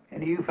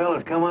 Any of you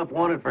fellas come up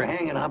wanted for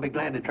hanging, I'll be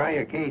glad to try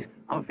your case.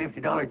 I'm a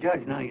 $50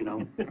 judge now, you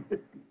know.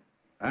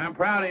 I'm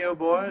proud of you,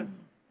 boys.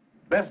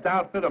 Best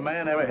outfit a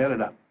man ever headed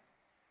up.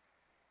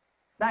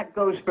 That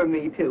goes for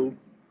me, too.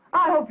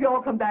 I hope you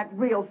all come back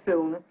real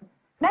soon.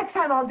 Next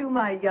time I'll do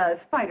my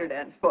spider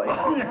dance for you.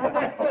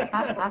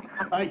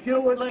 I sure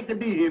would like to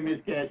be here,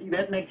 Miss Cassie.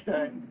 That next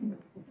time.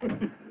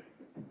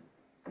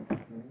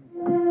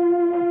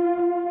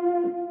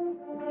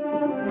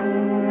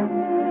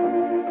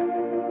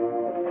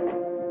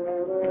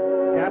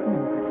 Captain,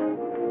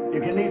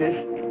 you can lead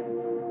us.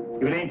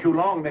 If it ain't too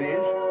long, that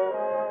is.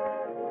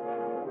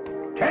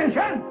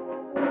 Attention!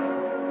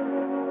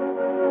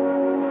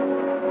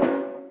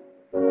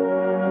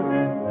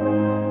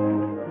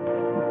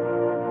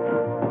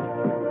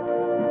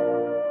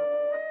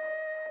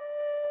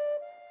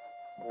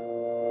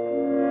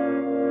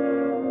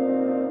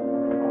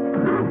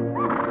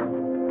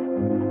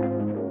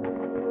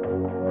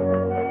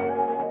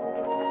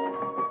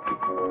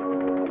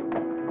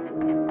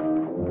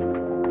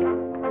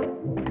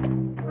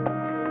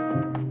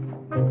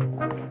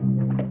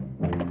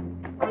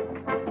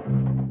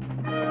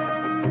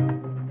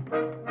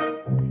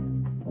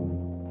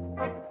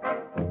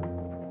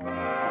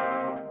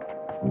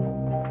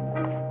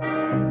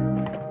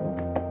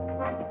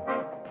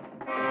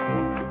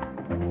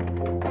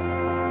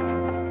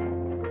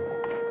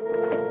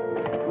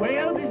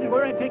 Well, this is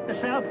where I take the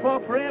South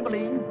Fork for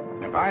Abilene.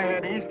 If I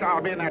head east, I'll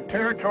be in that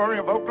territory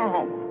of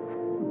Oklahoma.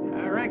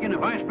 I reckon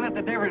if I split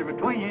the difference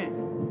between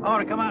you, I ought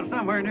to come out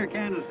somewhere near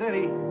Kansas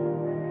City.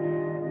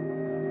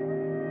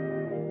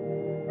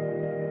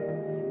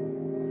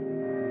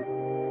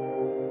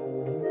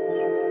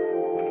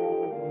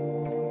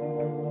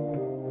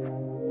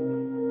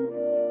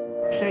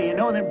 Say, you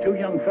know them two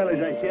young fellas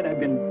I said I've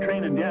been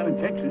training down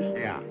in Texas?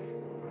 Yeah.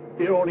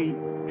 They're only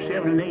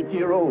 7 and 8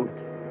 year old.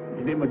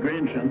 They're my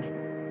grandsons.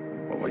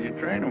 What will you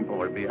train them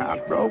for? To be house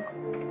broke?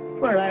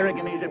 Well, I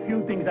reckon there's a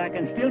few things I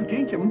can still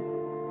teach them,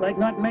 like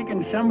not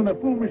making some of the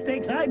fool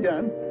mistakes I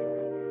done.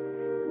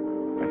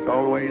 That's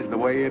always the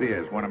way it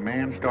is. When a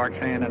man starts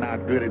handing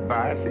out good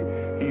advice,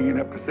 he ain't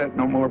up to set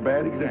no more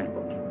bad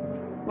examples.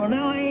 Well,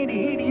 now I ain't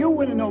heard of you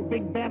winning no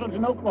big battles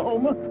in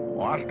Oklahoma.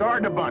 Well, I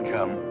started a bunch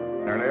of them.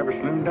 Nearly every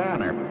saloon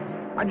down there, but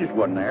I just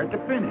wasn't there at the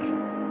finish.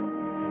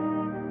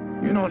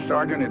 You know,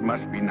 Sergeant, it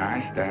must be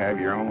nice to have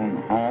your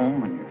own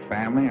home and your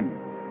family and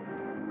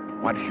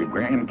watch your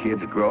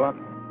grandkids grow up.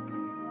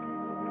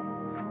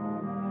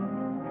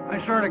 I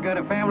sort of got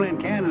a family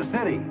in Kansas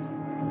City.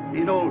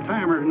 These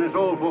old-timers in this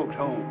old folks'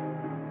 home.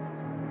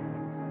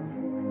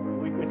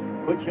 We could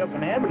put you up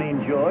in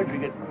Abilene, George. We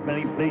got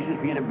plenty of places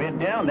for you to bed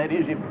down. That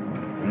is, if...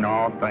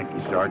 No, thank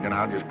you, Sergeant.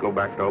 I'll just go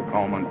back to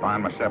Oklahoma and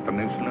find myself a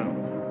new saloon.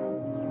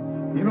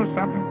 You know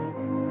something?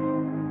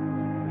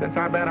 Since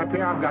I've been up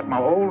here, I've got my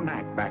old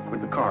knack back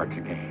with the cards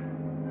again.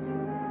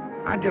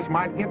 I just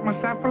might get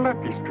myself a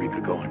lucky streak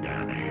of going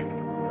down there.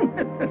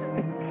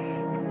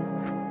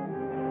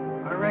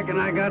 I reckon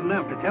I got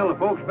enough to tell the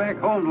folks back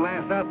home to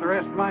last out the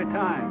rest of my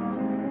time.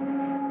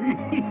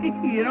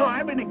 You know,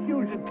 I've been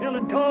accused of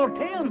telling tall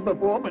tales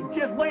before, but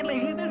just wait till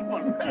you hear this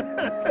one.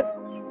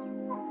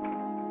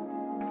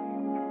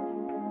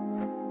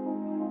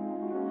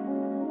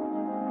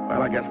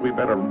 Well, I guess we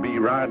better be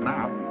riding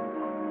out.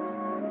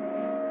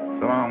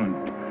 So,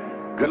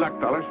 good luck,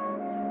 fellas.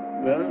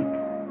 Well,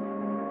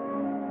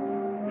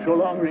 so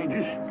long,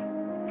 Rangers.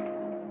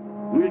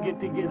 We'll get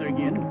together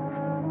again.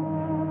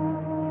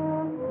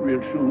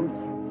 Real soon.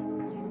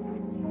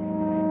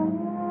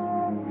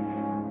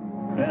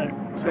 Well,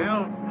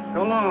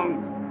 so long.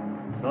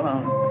 So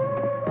long.